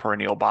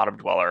 perennial bottom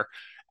dweller.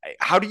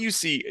 How do you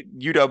see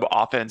UW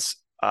offense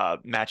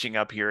matching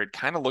up here, it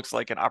kind of looks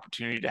like an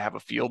opportunity to have a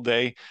field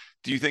day.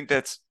 Do you think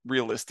that's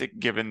realistic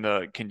given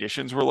the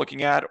conditions we're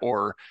looking at,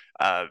 or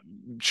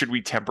should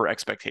we temper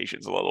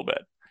expectations a little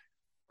bit?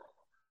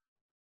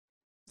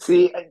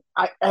 See,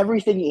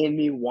 everything in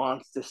me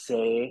wants to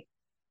say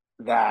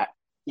that,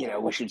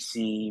 we should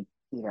see,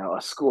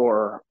 a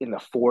score in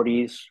the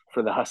 40s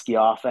for the Husky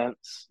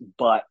offense.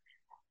 But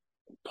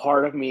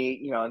part of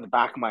me, in the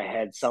back of my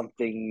head,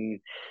 something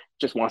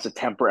just wants to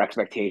temper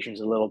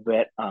expectations a little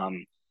bit.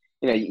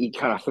 You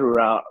kind of threw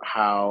out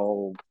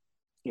how,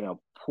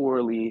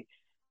 poorly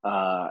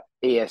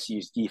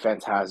ASU's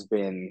defense has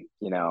been,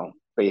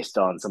 based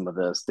on some of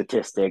the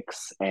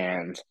statistics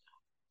and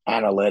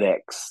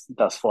analytics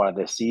thus far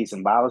this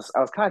season. But I was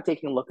kind of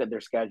taking a look at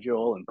their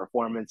schedule and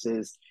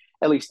performances,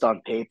 at least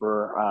on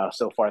paper,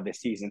 so far this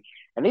season,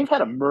 and they've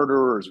had a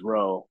murderer's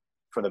row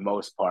for the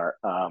most part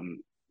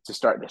to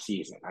start the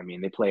season. I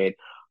mean, they played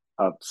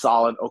a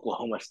solid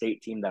Oklahoma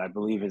State team that I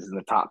believe is in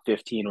the top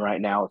 15 right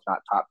now, if not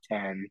top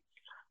 10.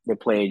 They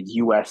played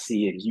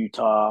USC and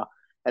Utah,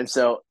 and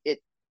so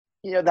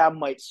that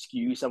might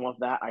skew some of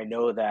that. I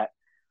know that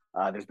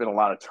there's been a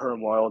lot of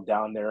turmoil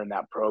down there in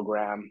that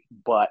program,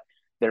 but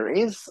there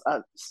is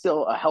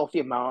still a healthy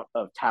amount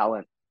of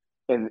talent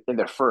in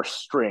their first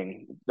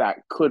string that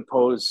could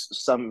pose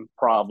some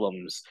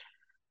problems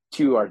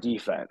to our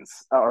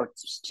defense, or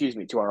excuse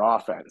me, to our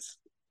offense.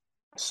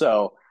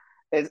 So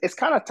it's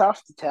kind of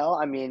tough to tell.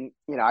 I mean,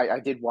 I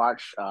did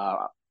watch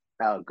a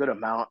good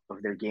amount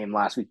of their game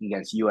last week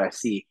against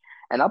USC,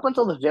 and up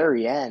until the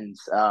very end,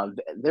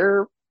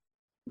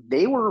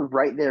 they were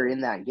right there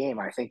in that game.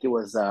 I think it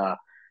was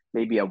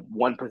maybe a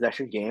one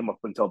possession game up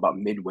until about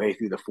midway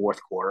through the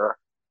fourth quarter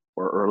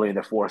or early in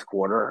the fourth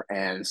quarter.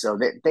 And so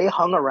they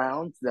hung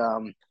around.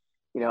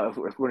 If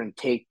we're going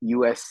to take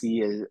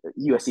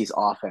USC's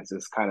offense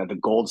is kind of the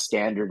gold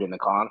standard in the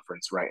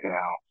conference right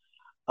now.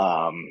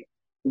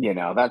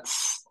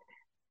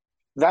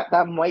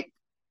 That might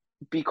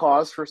be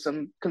cause for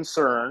some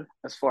concern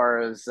as far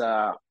as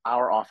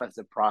our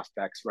offensive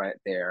prospects right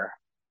there.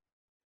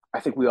 I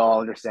think we all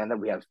understand that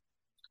we have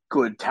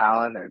good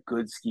talent and a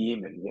good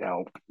scheme, and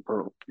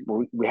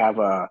we have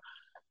a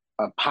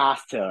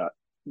path to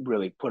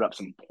really put up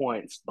some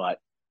points. But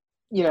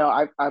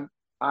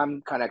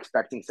I'm kind of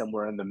expecting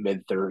somewhere in the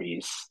mid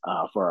 30s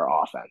for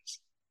our offense.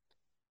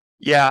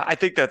 Yeah, I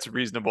think that's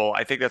reasonable.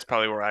 I think that's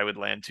probably where I would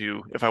land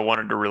too. If I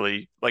wanted to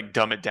really like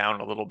dumb it down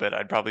a little bit,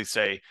 I'd probably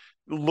say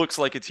looks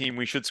like a team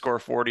we should score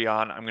 40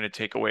 on. I'm going to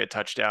take away a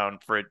touchdown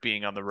for it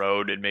being on the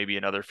road and maybe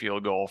another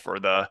field goal for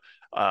the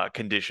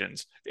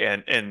conditions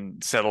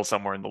and settle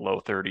somewhere in the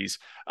low 30s.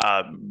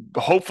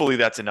 Hopefully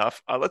that's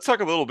enough. Let's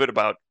talk a little bit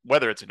about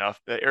whether it's enough.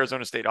 The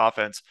Arizona State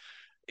offense,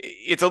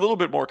 it's a little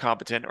bit more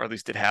competent, or at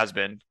least it has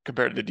been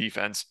compared to the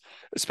defense,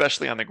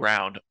 especially on the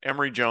ground.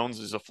 Emory Jones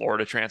is a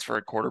Florida transfer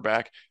at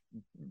quarterback,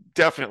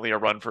 definitely a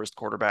run first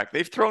quarterback.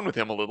 They've thrown with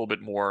him a little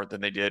bit more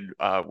than they did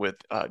with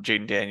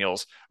Jaden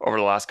Daniels over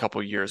the last couple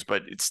of years,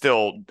 but it's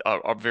still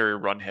a very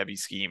run heavy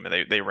scheme.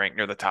 And they rank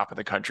near the top of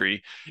the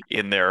country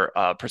in their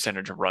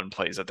percentage of run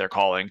plays that they're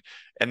calling.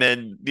 And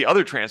then the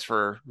other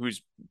transfer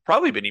who's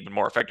probably been even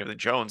more effective than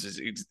Jones is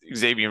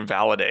Xavier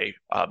Valade,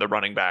 the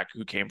running back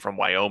who came from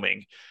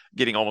Wyoming,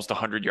 getting almost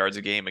 100 yards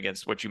a game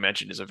against what you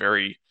mentioned is a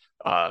very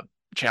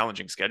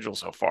challenging schedule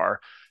so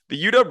far.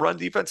 The UW run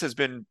defense has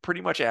been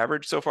pretty much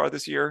average so far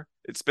this year.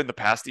 It's been the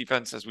pass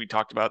defense, as we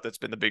talked about, that's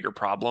been the bigger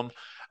problem.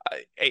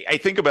 I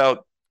think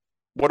about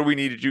what do we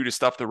need to do to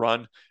stuff the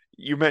run.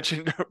 You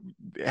mentioned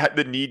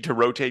the need to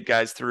rotate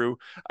guys through.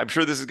 I'm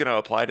sure this is going to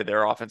apply to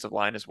their offensive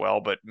line as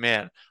well. But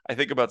man, I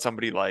think about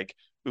somebody like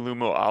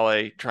Ulumo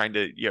Ale trying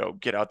to,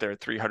 get out there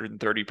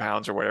 330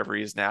 pounds or whatever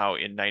he is now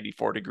in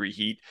 94-degree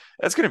heat.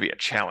 That's going to be a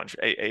challenge.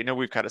 I know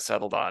we've kind of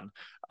settled on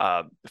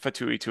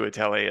Fatui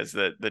Tuatele as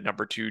the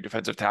number 2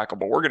 defensive tackle,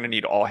 but we're going to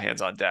need all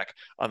hands on deck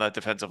on that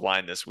defensive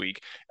line this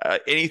week.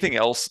 Anything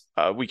else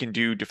we can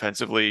do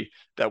defensively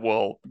that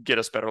will get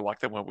us better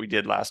luck than what we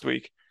did last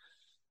week?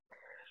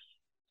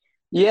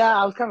 Yeah,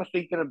 I was kind of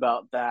thinking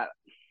about that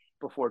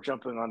before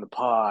jumping on the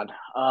pod.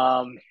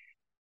 Kind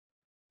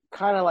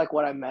of like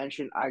what I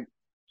mentioned, I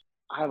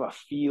have a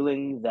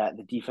feeling that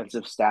the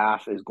defensive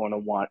staff is going to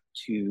want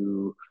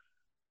to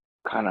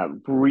kind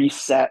of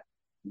reset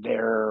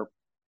their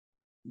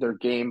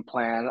game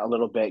plan a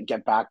little bit,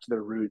 get back to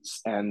their roots,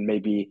 and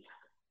maybe,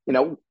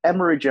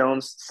 Emory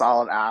Jones,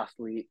 solid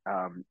athlete.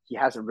 He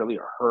hasn't really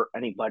hurt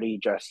anybody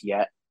just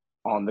yet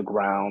on the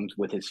ground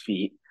with his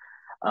feet.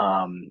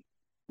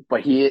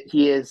 But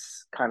he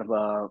is kind of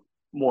a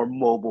more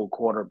mobile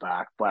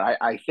quarterback. But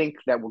I think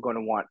that we're going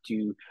to want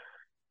to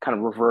kind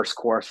of reverse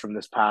course from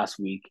this past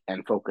week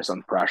and focus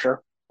on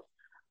pressure,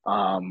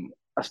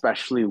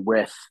 especially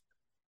with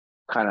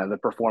kind of the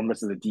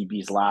performance of the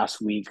DBs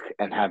last week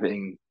and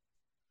having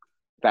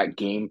that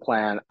game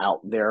plan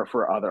out there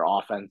for other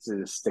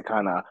offenses to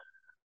kind of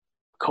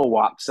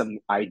co-opt some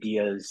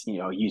ideas,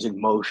 using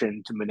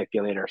motion to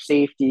manipulate our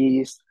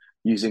safeties,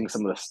 using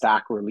some of the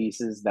stack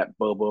releases that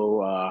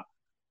Bobo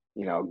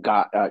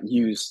got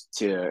used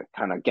to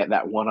kind of get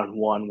that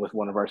one-on-one with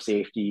one of our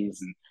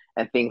safeties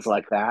and things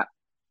like that.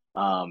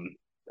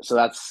 So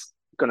that's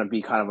going to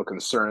be kind of a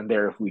concern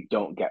there if we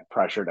don't get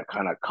pressure to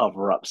kind of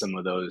cover up some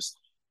of those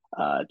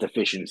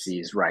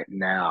deficiencies right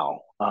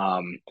now.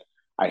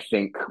 I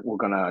think we're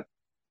going to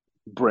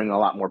bring a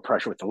lot more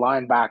pressure with the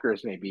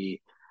linebackers,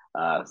 maybe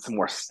some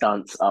more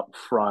stunts up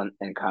front,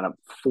 and kind of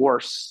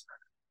force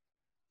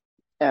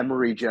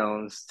Emory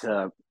Jones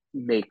to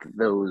make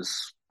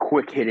those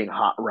quick hitting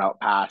hot route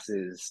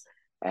passes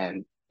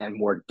and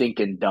more dink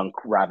and dunk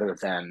rather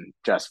than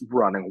just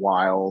running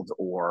wild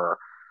or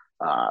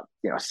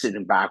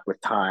sitting back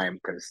with time,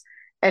 because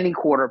any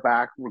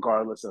quarterback,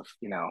 regardless of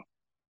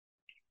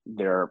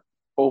their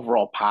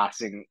overall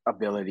passing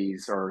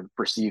abilities or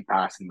perceived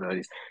passing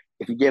abilities,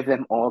 if you give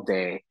them all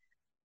day,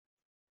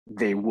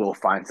 they will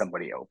find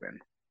somebody open.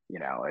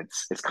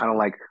 It's kind of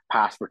like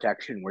pass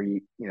protection where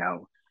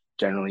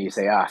generally you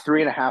say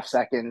 3.5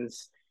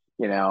 seconds,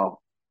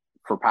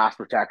 for pass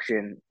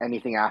protection.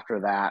 Anything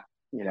after that,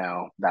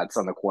 that's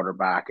on the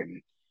quarterback.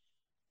 And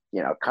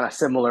kind of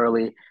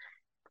similarly,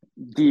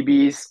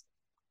 DBs,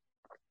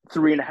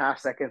 3.5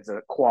 seconds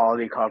of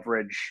quality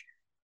coverage.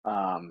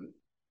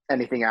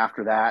 Anything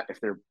after that,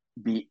 if they're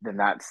beat, then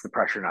that's the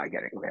pressure not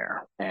getting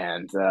there.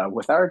 And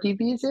with our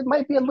DBs, it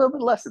might be a little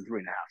bit less than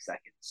 3.5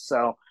 seconds.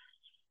 So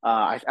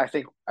I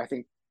think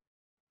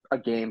a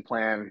game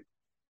plan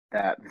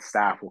that the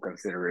staff will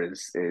consider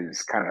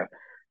is kind of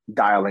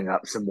dialing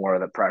up some more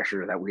of the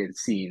pressure that we had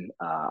seen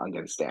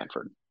against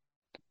Stanford.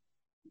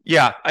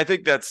 Yeah, I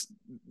think that's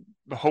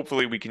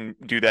hopefully we can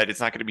do that. It's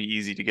not going to be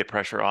easy to get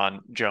pressure on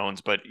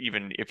Jones, but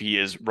even if he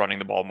is running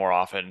the ball more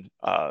often,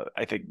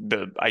 I think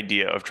the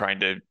idea of trying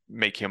to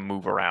make him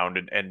move around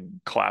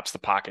and collapse the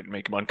pocket and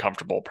make him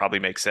uncomfortable probably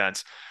makes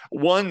sense.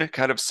 One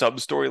kind of sub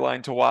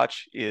storyline to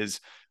watch is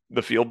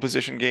the field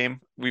position game.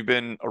 We've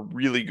been a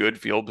really good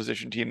field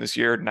position team this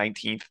year,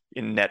 19th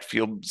in net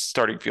field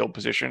starting field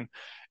position,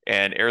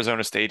 and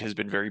Arizona State has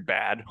been very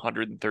bad,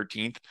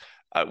 113th.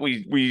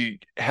 We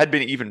had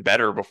been even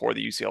better before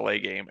the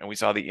UCLA game, and we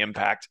saw the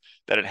impact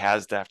that it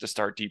has to have to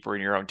start deeper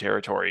in your own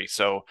territory.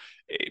 So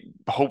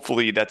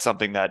hopefully that's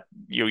something that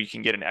you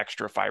can get an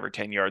extra 5 or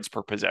 10 yards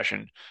per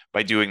possession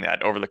by doing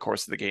that over the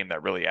course of the game.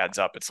 That really adds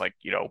up. It's like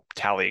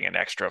tallying an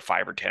extra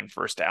 5 or 10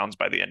 first downs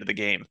by the end of the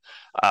game,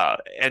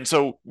 and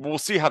so we'll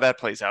see how that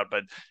plays out.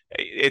 But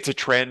it's a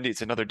trend.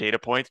 It's another data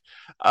point.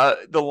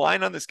 The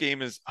line on this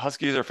game is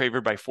Huskies are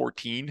favored by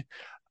 14.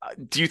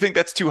 Do you think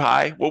that's too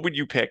high? What would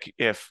you pick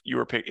if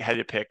you had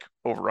to pick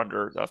over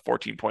under a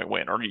 14-point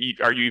win, or are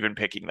you even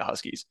picking the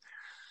Huskies?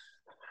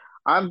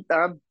 I'm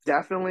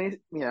definitely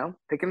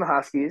picking the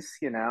Huskies.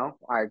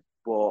 I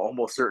will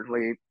almost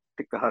certainly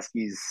pick the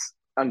Huskies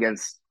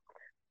against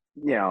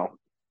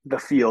the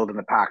field in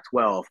the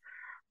Pac-12,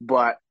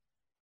 but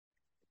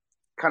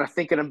kind of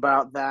thinking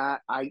about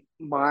that,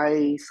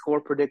 my score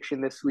prediction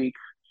this week,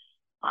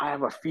 I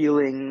have a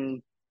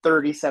feeling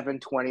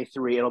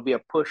 37-23. It'll be a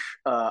push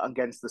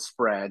against the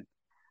spread,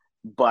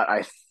 but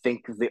I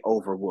think the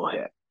over will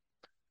hit.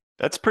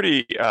 That's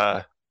pretty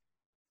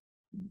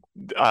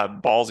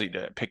ballsy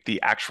to pick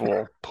the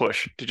actual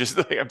push, to just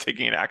like I'm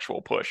taking an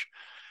actual push.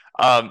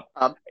 Part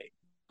of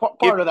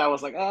that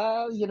was like,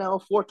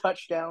 4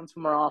 touchdowns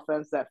from our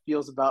offense. That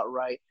feels about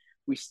right.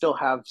 We still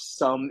have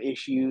some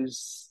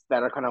issues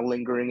that are kind of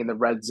lingering in the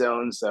red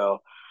zone, so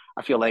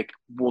I feel like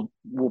we'll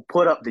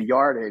put up the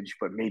yardage,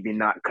 but maybe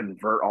not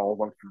convert all of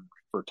them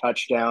for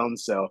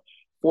touchdowns. So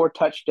 4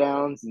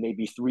 touchdowns,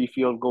 maybe 3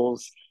 field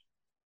goals.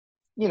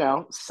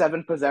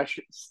 7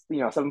 possessions.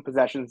 7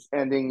 possessions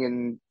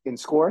ending in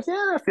scores.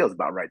 Yeah, that feels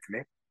about right to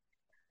me.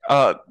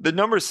 The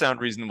numbers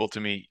sound reasonable to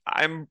me.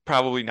 I'm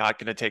probably not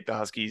going to take the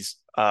Huskies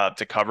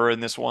to cover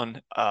in this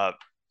one.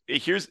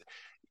 Here's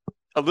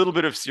a little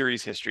bit of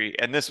series history,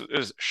 and this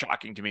was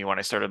shocking to me when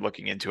I started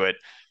looking into it.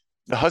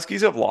 The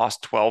Huskies have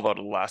lost 12 out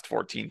of the last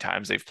 14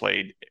 times they've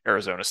played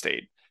Arizona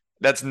State.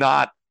 That's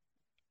not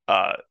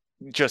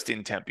just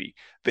in Tempe.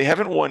 They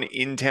haven't won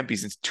in Tempe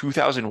since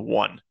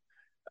 2001.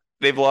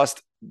 They've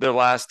lost their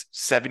last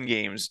 7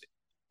 games.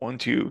 1,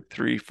 2,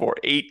 3, 4,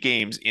 8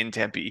 games in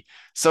Tempe.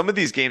 Some of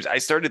these games, I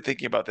started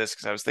thinking about this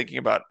because I was thinking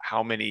about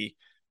how many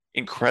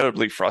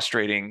incredibly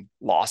frustrating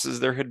losses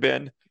there had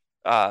been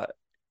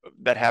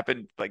that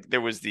happened. Like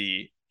there was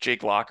the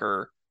Jake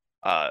Locker,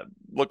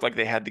 looked like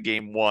they had the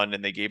game won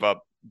and they gave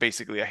up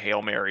basically a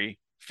Hail Mary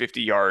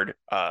 50-yard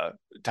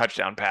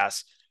touchdown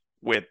pass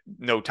with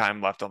no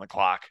time left on the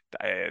clock.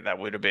 That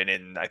would have been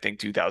in, I think,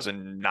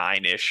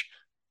 2009-ish.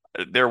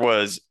 There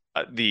was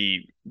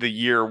the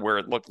year where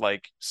it looked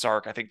like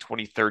Sark, I think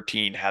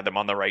 2013, had them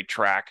on the right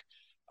track,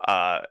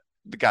 got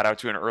out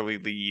to an early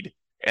lead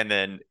and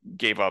then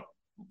gave up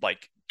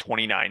like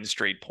 29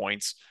 straight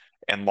points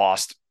and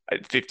lost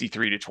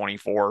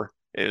 53-24.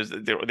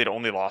 They'd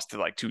only lost to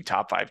like 2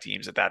 top 5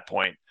 teams at that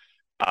point.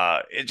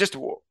 It just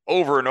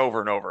over and over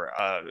and over.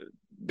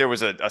 There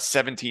was a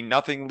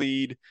 17-0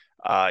 lead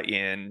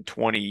in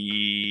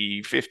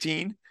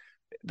 2015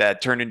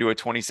 that turned into a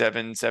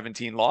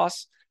 27-17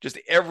 loss. Just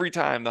every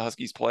time the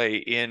Huskies play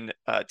in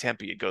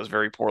Tempe, it goes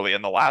very poorly.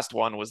 And the last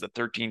one was the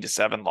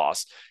 13-7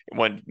 loss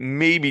when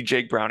maybe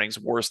Jake Browning's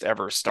worst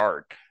ever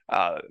start.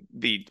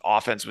 The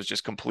offense was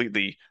just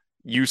completely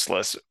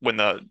useless when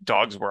the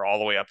Dogs were all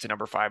the way up to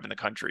number 5 in the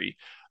country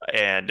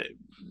and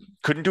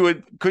couldn't do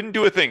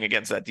a thing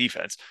against that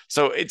defense.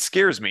 So it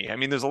scares me. I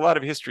mean, there's a lot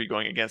of history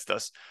going against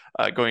us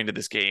going into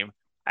this game.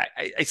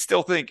 I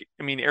still think,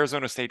 I mean,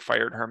 Arizona State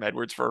fired Herm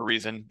Edwards for a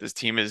reason. This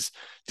team is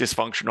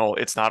dysfunctional.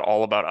 It's not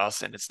all about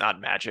us, and it's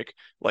not magic.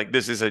 Like,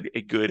 this is a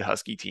good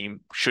Husky team,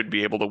 should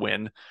be able to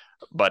win,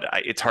 but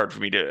it's hard for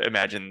me to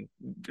imagine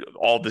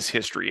all this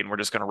history and we're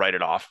just going to write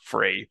it off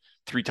for a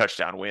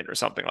 3-touchdown win or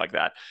something like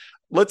that.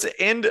 Let's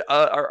end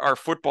our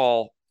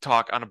football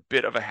talk on a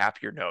bit of a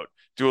happier note.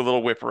 Do a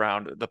little whip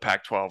around the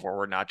Pac-12 where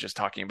we're not just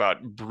talking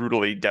about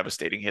brutally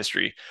devastating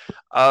history.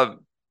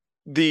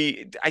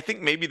 I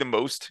think maybe the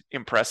most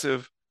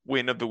impressive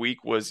win of the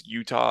week was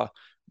Utah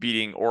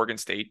beating Oregon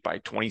State by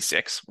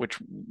 26, which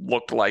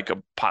looked like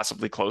a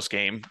possibly close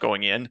game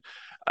going in.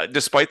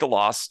 Despite the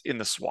loss in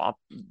the swamp,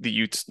 the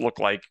Utes look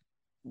like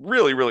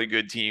really, really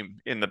good team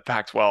in the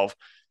Pac-12.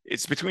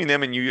 It's between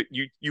them and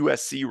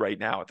USC right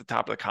now at the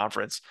top of the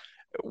conference.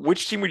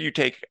 Which team would you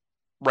take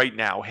right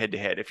now head to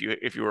head if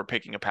you were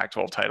picking a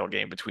Pac-12 title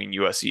game between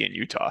USC and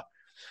Utah?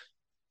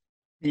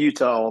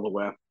 Utah all the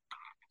way.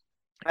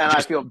 And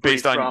I feel pretty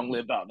strongly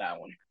about that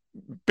one.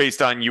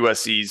 Based on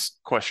USC's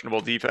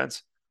questionable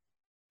defense?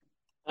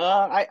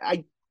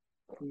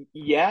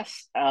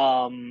 Yes.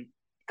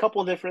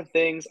 Couple of different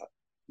things.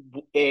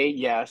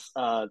 Yes.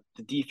 The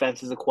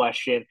defense is a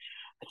question.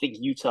 I think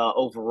Utah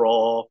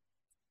overall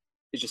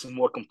is just a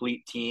more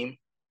complete team.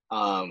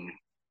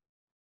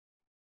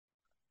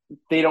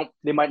 They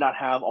might not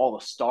have all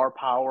the star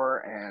power,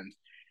 and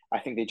I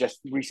think they just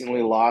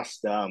recently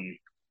lost. I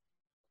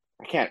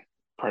can't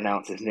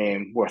pronounce his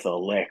name worth a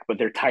lick, but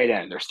their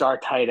star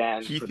tight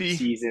end for the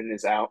season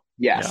is out.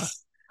 Yes. Yeah.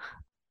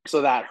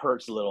 So that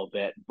hurts a little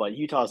bit, but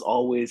Utah's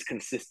always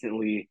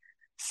consistently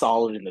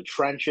solid in the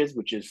trenches,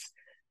 which is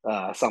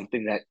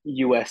something that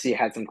USC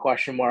had some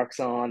question marks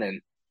on.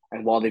 And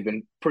while they've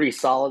been pretty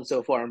solid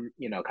so far,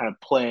 kind of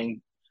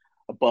playing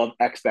above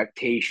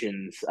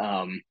expectations,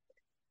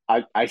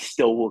 I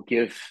still will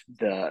give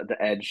the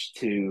edge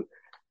to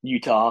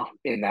Utah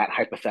in that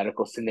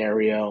hypothetical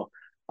scenario.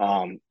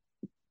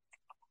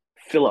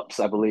 Phillips,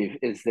 I believe,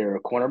 is their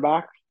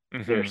cornerback,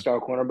 their star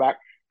cornerback.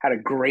 Had a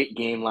great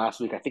game last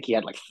week. I think he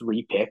had like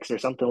 3 picks or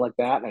something like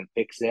that, and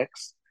pick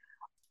 6.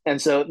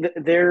 And so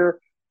their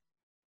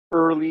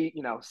early,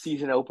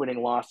 season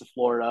opening loss to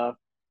Florida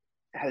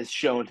has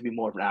shown to be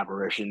more of an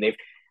aberration.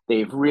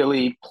 They've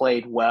really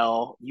played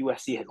well.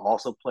 USC has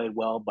also played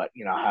well, but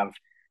have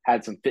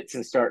had some fits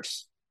and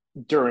starts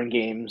during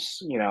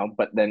games,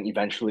 but then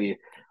eventually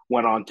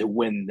went on to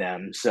win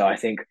them. So I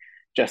think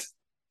just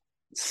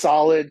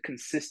solid,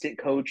 consistent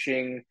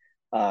coaching,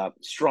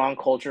 strong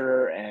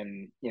culture,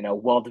 and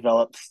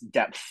well-developed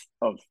depth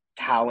of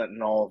talent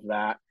and all of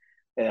that,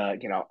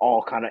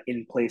 all kind of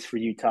in place for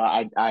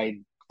Utah.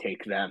 I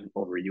take them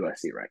over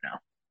USC right now.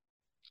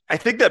 I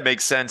think that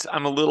makes sense.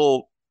 I'm a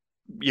little,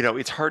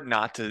 it's hard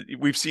not to.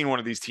 We've seen one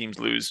of these teams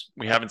lose.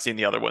 We haven't seen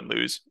the other one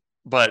lose.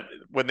 But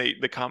when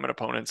the common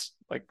opponents,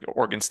 like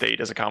Oregon State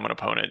as a common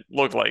opponent,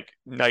 look like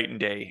night and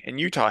day, and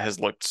Utah has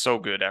looked so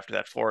good after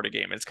that Florida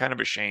game. It's kind of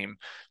a shame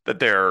that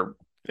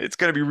it's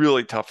going to be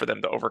really tough for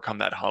them to overcome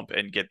that hump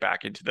and get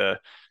back into the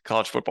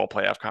college football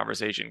playoff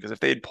conversation. Because if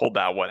they had pulled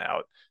that one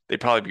out, they'd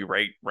probably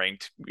be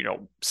ranked,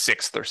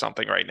 6th or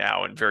something right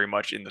now, and very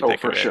much in the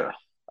thick of it. Sure.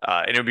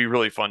 And it would be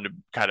really fun to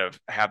kind of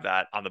have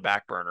that on the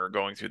back burner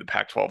going through the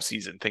Pac-12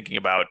 season, thinking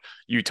about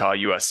Utah,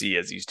 USC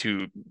as these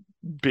two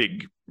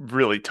big,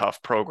 really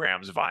tough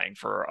programs vying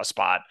for a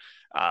spot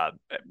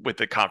with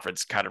the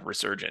conference kind of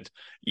resurgent,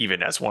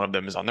 even as one of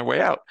them is on their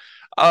way out.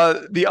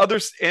 The other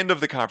end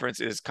of the conference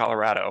is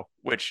Colorado,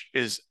 which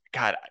is,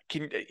 God,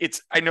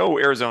 I know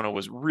Arizona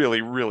was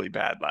really, really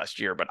bad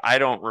last year, but I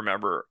don't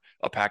remember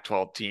a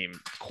Pac-12 team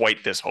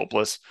quite this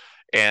hopeless.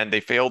 And they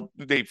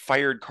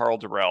fired Karl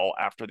Dorrell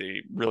after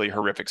the really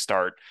horrific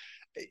start.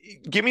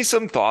 Give me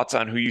some thoughts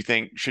on who you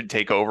think should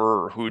take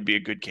over or who would be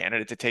a good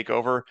candidate to take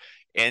over.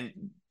 And,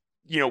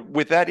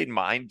 with that in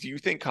mind, do you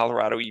think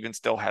Colorado even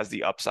still has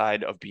the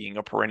upside of being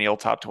a perennial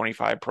top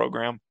 25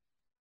 program?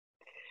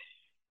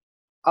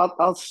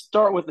 I'll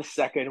start with the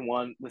second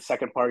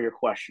part of your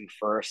question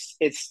first.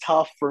 It's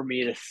tough for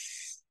me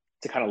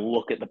to kind of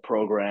look at the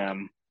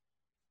program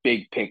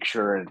big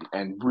picture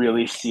and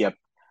really see an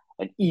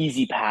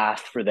easy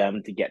path for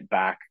them to get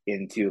back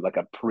into like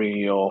a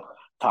perennial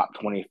top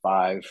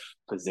 25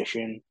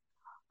 position.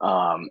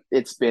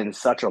 It's been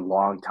such a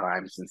long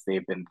time since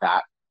they've been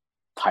that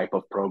type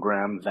of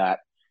program that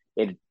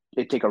it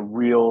take a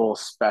real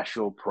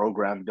special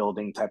program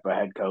building type of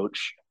head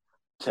coach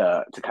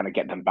to kind of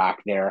get them back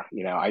there.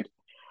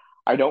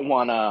 I don't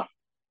want to,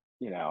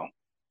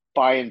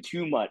 buy in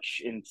too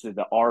much into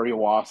the Ari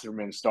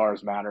Wasserman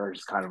Stars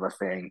Matters kind of a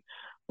thing,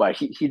 but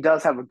he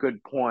does have a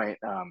good point.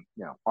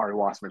 Ari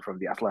Wasserman from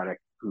The Athletic,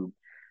 who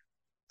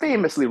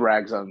famously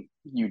rags on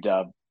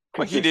UW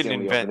Well, he didn't consistently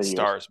over invent the years.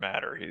 Stars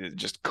Matter. He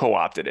just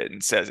co-opted it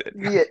and says it.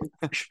 Yeah,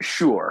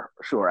 sure,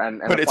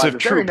 and But it's a applies it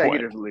true very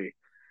point. negatively.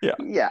 Yeah.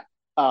 Yeah,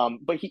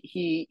 but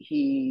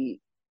he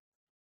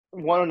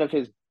one of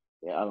his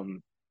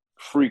um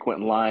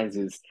frequent lines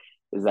is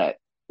that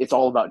it's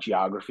all about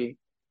geography,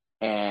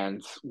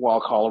 and while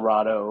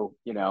Colorado,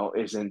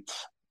 isn't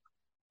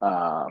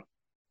uh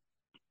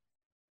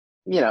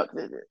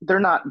they're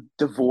not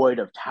devoid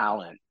of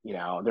talent.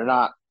 They're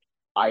not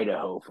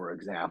Idaho, for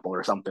example,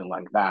 or something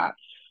like that.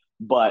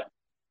 But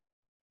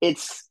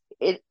it's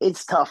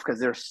tough because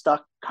they're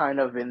stuck kind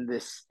of in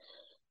this,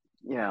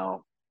 you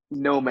know,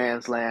 no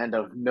man's land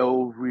of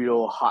no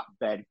real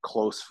hotbed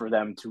close for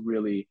them to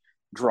really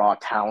draw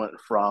talent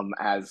from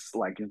as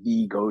like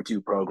the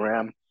go-to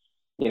program.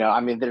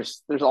 I mean,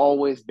 there's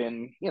always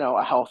been,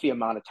 a healthy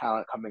amount of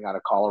talent coming out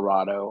of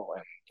Colorado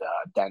and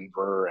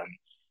Denver and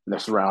the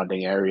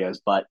surrounding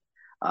areas, but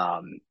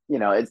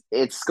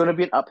it's going to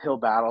be an uphill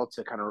battle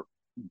to kind of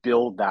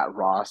build that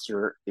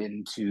roster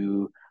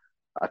into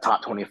a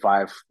top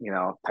 25,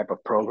 type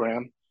of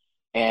program.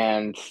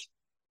 And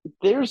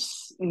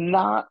there's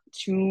not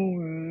too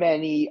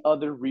many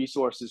other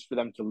resources for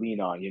them to lean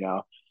on.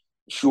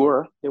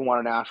 Sure, they won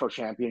a national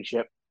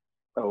championship.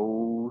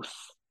 Oh,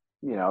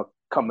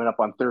 coming up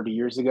on 30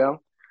 years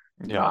ago,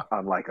 Yeah. not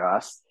unlike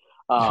us.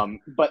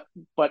 But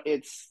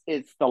it's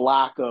the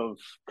lack of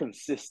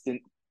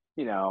consistent,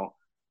 you know,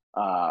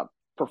 uh,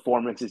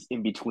 performances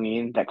in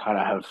between that kind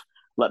of have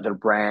let their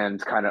brand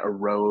kind of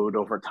erode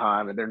over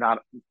time, and they're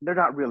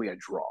not really a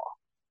draw,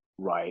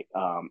 right?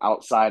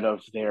 Outside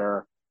of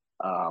their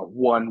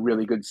one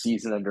really good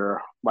season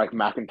under Mike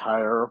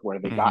McIntyre, where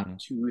they got Mm-hmm.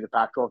 to the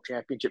Pac-12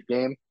 championship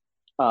game,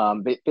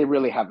 they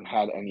really haven't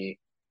had any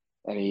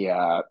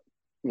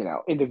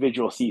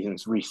individual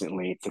seasons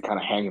recently to kind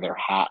of hang their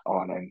hat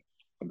on and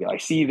be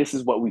like, see, this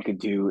is what we could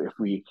do if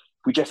we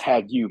just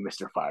had you,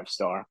 Mr. Five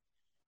Star.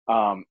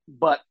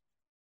 But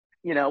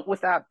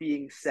with that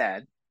being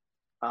said,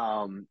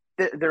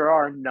 there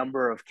are a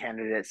number of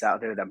candidates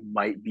out there that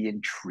might be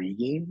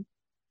intriguing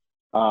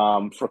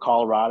for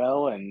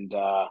Colorado, and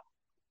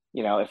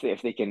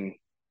if they can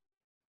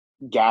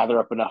gather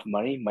up enough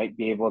money, might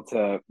be able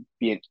to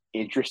be an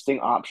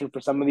interesting option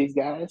for some of these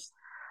guys.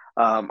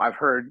 I've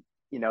heard,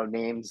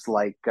 names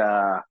like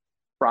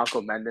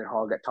Bronco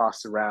Mendenhall get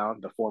tossed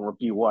around, the former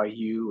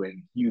BYU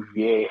and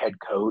UVA head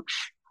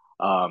coach.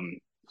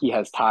 He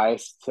has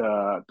ties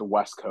to the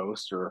West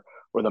Coast or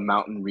the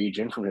mountain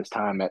region from his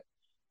time at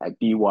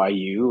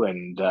BYU,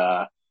 and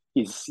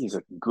he's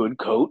a good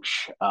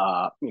coach.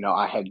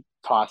 I had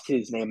tossed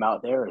his name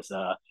out there as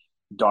a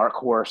dark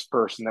horse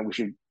person that we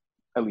should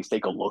at least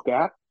take a look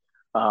at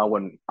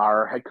when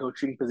our head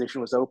coaching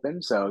position was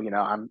open. So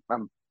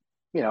I'm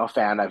a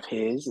fan of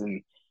his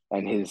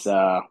and his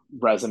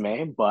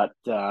resume, but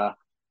yeah,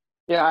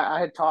 I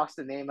had tossed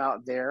a name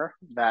out there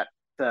that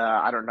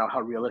I don't know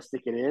how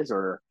realistic it is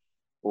or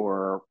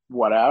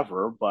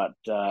whatever, but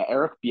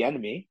Eric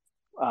Bieniemy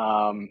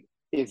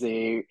is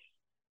a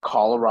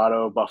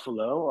Colorado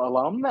Buffalo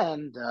alum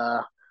and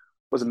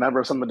was a member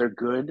of some of their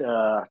good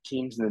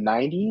teams in the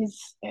 '90s,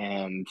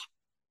 and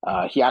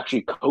he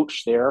actually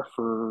coached there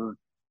for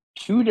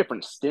two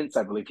different stints,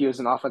 I believe. He was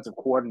an offensive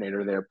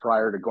coordinator there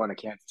prior to going to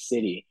Kansas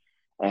City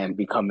and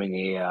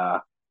becoming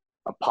a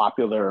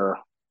popular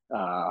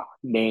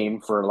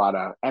name for a lot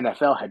of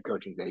NFL head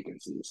coaching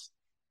vacancies.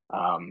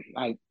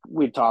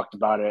 We talked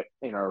about it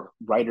in our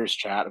writers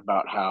chat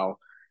about how,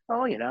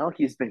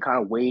 he's been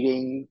kind of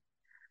waiting,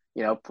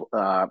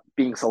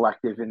 being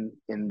selective in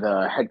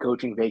the head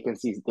coaching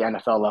vacancies at the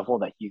NFL level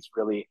that he's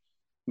really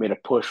made a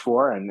push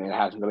for, and it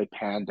hasn't really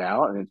panned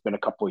out. And it's been a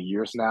couple of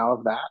years now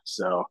of that.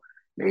 So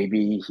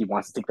maybe he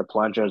wants to take the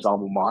plunge at his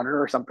alma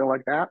mater or something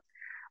like that.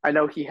 I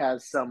know he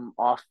has some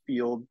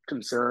off-field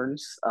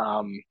concerns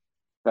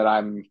that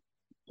I'm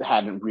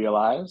hadn't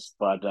realized,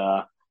 but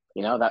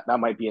that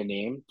might be a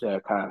name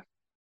to kind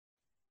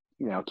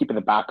of keep in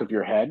the back of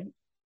your head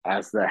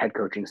as the head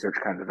coaching search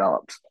kind of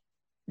develops.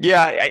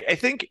 Yeah, I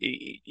think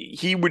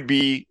he would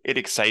be an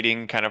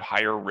exciting kind of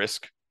higher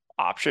risk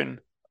option.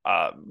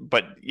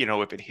 But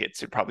if it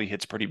hits, it probably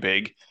hits pretty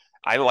big.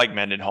 I like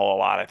Mendenhall a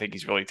lot. I think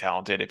he's really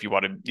talented. If you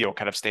want to,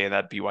 kind of stay in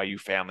that BYU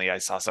family, I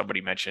saw somebody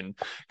mention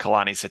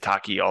Kalani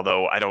Sitake,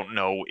 although I don't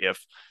know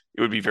if it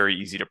would be very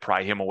easy to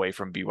pry him away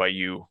from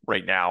BYU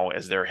right now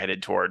as they're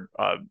headed toward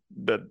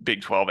the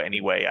Big 12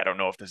 anyway. I don't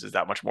know if this is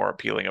that much more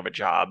appealing of a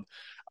job.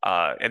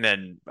 And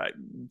then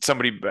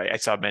somebody I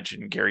saw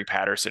mention Gary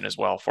Patterson as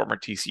well, former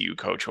TCU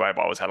coach, who I've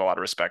always had a lot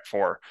of respect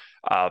for.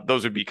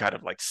 Those would be kind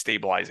of like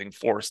stabilizing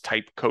force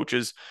type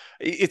coaches.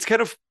 It's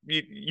kind of,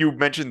 you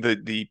mentioned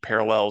the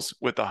parallels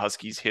with the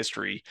Huskies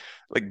history.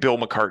 Like Bill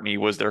McCartney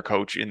was their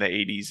coach in the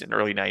 80s and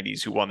early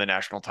 90s who won the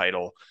national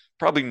title.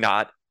 Probably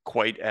not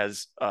quite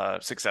as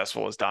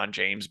successful as Don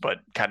James, but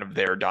kind of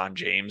their Don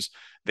James.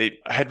 They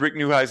had Rick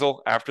Neuheisel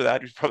after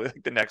that, who's probably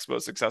like the next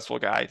most successful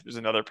guy. There's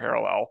another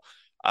parallel.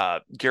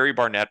 Gary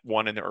Barnett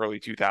won in the early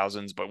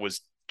 2000s, but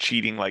was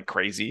cheating like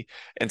crazy.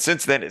 And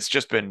since then, it's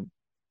just been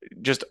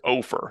just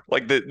over.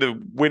 Like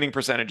the winning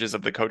percentages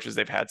of the coaches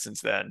they've had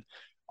since then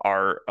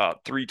are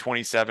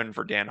 327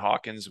 for Dan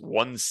Hawkins,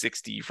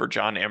 160 for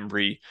John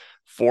Embry,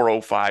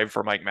 405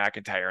 for Mike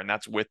McIntyre, and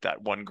that's with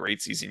that one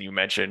great season you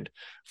mentioned,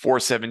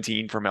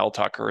 417 for Mel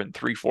Tucker and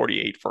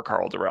 348 for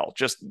Carl Durrell.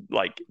 Just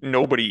like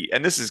nobody,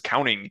 and this is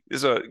counting,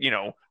 this is a,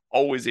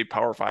 always a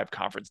Power Five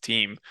conference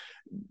team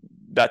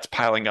that's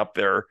piling up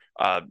their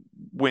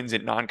wins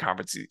in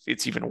non-conference.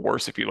 It's even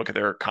worse if you look at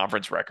their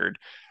conference record.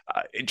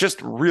 It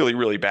just really,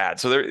 really bad.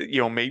 So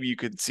there, maybe you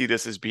could see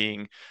this as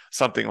being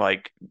something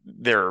like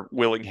their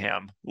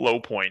Willingham low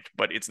point,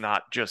 but it's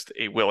not just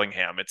a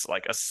Willingham. It's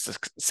like a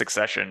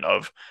succession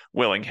of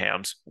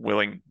Willinghams,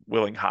 Willing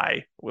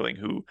High, Willing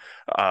who,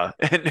 and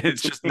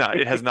it's just not.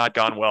 It has not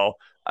gone well.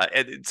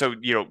 And so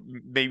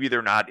maybe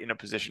they're not in a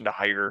position to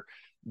hire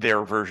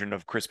their version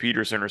of Chris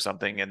Peterson or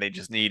something, and they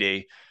just need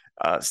a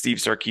Steve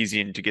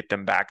Sarkisian to get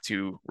them back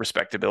to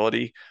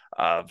respectability.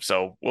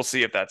 So we'll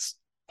see if that's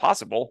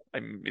possible. I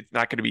mean, it's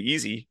not going to be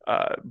easy,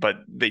 but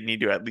they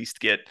need to at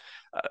least get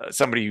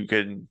somebody who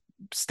can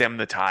stem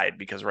the tide,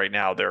 because right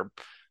now they're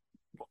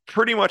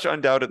pretty much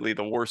undoubtedly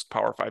the worst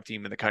Power Five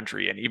team in the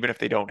country. And even if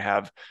they don't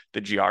have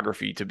the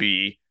geography to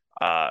be,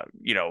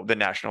 the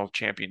national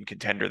champion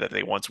contender that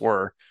they once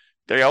were,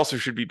 they also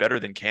should be better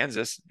than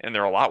Kansas, and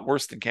they're a lot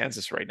worse than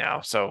Kansas right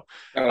now. So,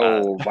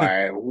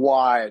 by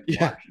wide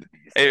yeah,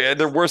 and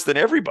they're worse than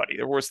everybody.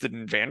 They're worse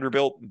than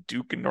Vanderbilt,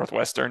 Duke, and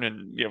Northwestern,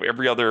 and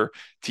every other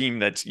team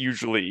that's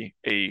usually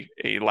a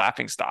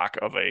laughing stock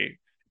of a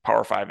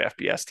Power Five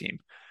FBS team.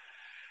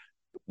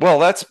 Well,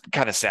 that's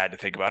kind of sad to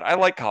think about. I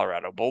like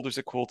Colorado. Boulder's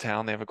a cool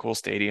town. They have a cool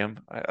stadium.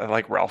 I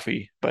like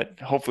Ralphie, but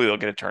hopefully they'll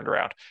get it turned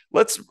around.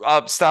 Let's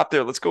stop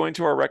there. Let's go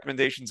into our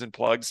recommendations and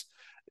plugs.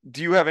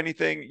 Do you have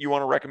anything you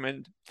want to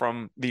recommend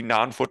from the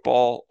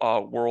non-football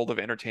world of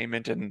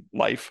entertainment and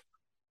life?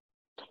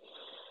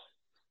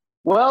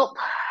 Well,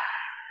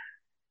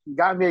 you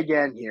got me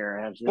again here,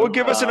 Andrew. Well,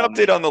 give us an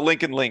update on the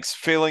Lincoln Lynx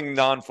failing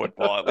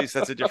non-football. At least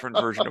that's a different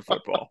version of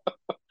football.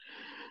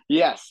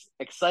 Yes,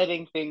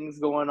 exciting things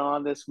going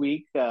on this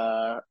week,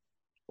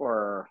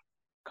 or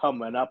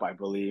coming up, I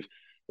believe.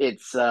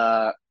 It's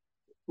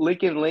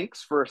Lincoln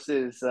Lynx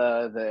versus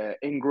the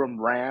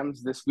Ingram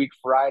Rams this week,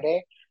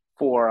 Friday,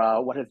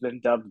 for what has been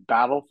dubbed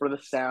Battle for the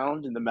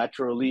Sound in the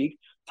Metro League.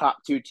 Top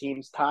two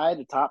teams tied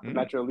atop the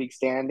Metro League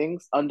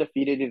standings,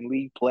 undefeated in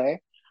league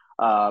play.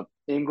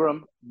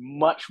 Ingram,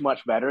 much,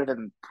 much better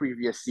than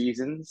previous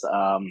seasons.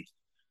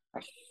 I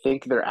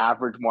think their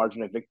average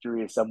margin of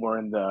victory is somewhere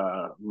in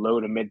the low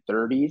to mid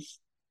 30s.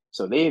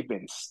 So they've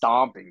been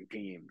stomping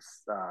teams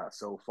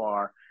so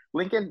far.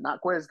 Lincoln, not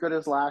quite as good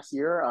as last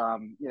year.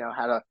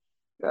 Had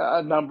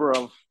a number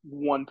of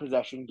one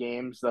possession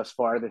games thus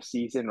far this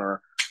season,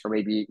 or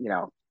maybe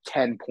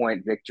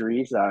 10-point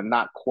victories.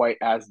 Not quite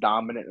as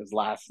dominant as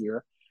last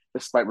year,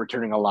 despite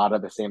returning a lot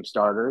of the same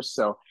starters.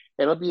 So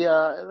it'll be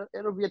a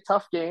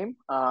tough game.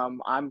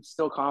 I'm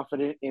still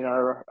confident in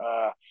our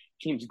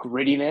team's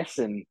grittiness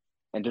and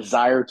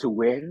desire to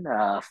win.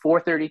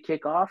 4:30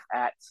 kickoff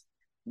at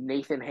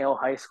Nathan Hale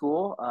High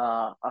School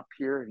up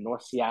here in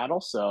North Seattle.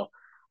 So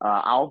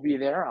I'll be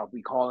there. I'll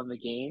be calling the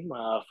game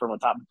from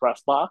atop the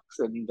press box,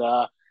 and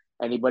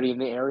anybody in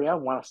the area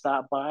want to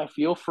stop by,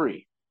 feel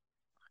free.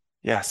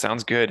 Yeah,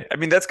 sounds good. I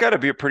mean, that's got to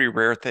be a pretty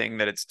rare thing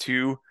that it's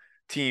two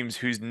teams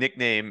whose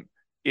nickname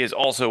is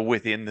also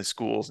within the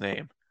school's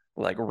name.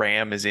 Like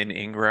Ram is in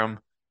Ingram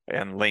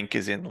and Link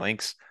is in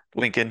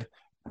Lincoln.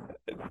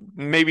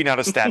 Maybe not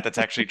a stat that's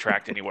actually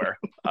tracked anywhere,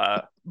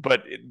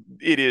 but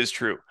it is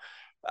true.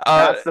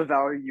 That's the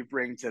value you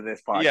bring to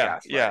this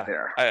podcast. Yeah.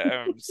 There.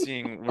 I'm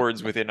seeing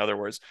words within other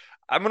words.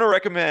 I'm going to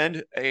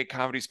recommend a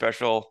comedy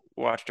special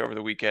watched over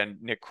the weekend.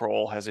 Nick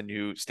Kroll has a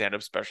new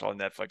stand-up special on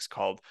Netflix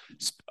called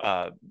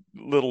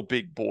Little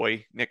Big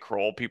Boy. Nick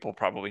Kroll, people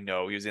probably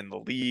know. He was in The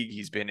League.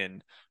 He's been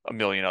in a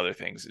million other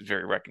things. It's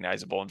very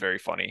recognizable and very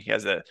funny. He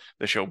has the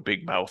show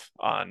Big Mouth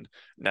on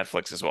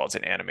Netflix as well. It's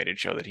an animated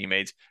show that he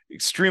made.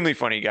 Extremely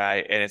funny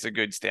guy, and it's a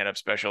good stand-up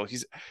special.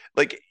 He's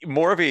like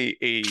more of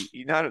a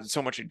not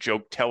so much a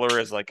joke teller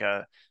as like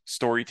a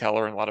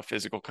storyteller and a lot of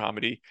physical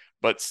comedy,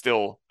 but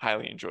still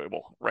highly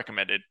enjoyable.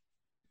 Recommended.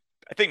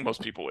 I think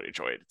most people would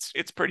enjoy it.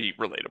 It's pretty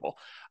relatable.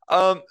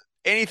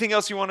 Anything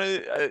else you want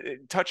to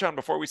touch on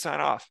before we sign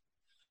off?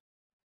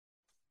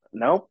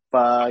 Nope.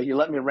 You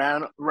let me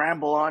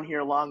ramble on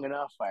here long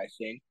enough. I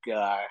think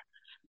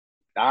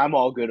I'm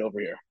all good over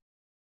here.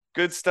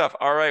 Good stuff.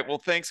 All right. Well,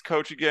 thanks,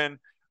 Coach, again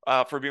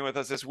for being with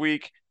us this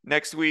week.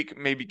 Next week,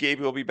 maybe Gabe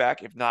will be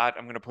back. If not,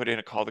 I'm going to put in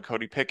a call to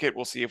Cody Pickett.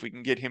 We'll see if we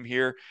can get him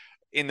here.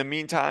 In the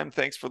meantime,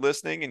 thanks for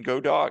listening, and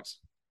go Dogs.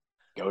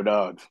 Go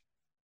Dogs.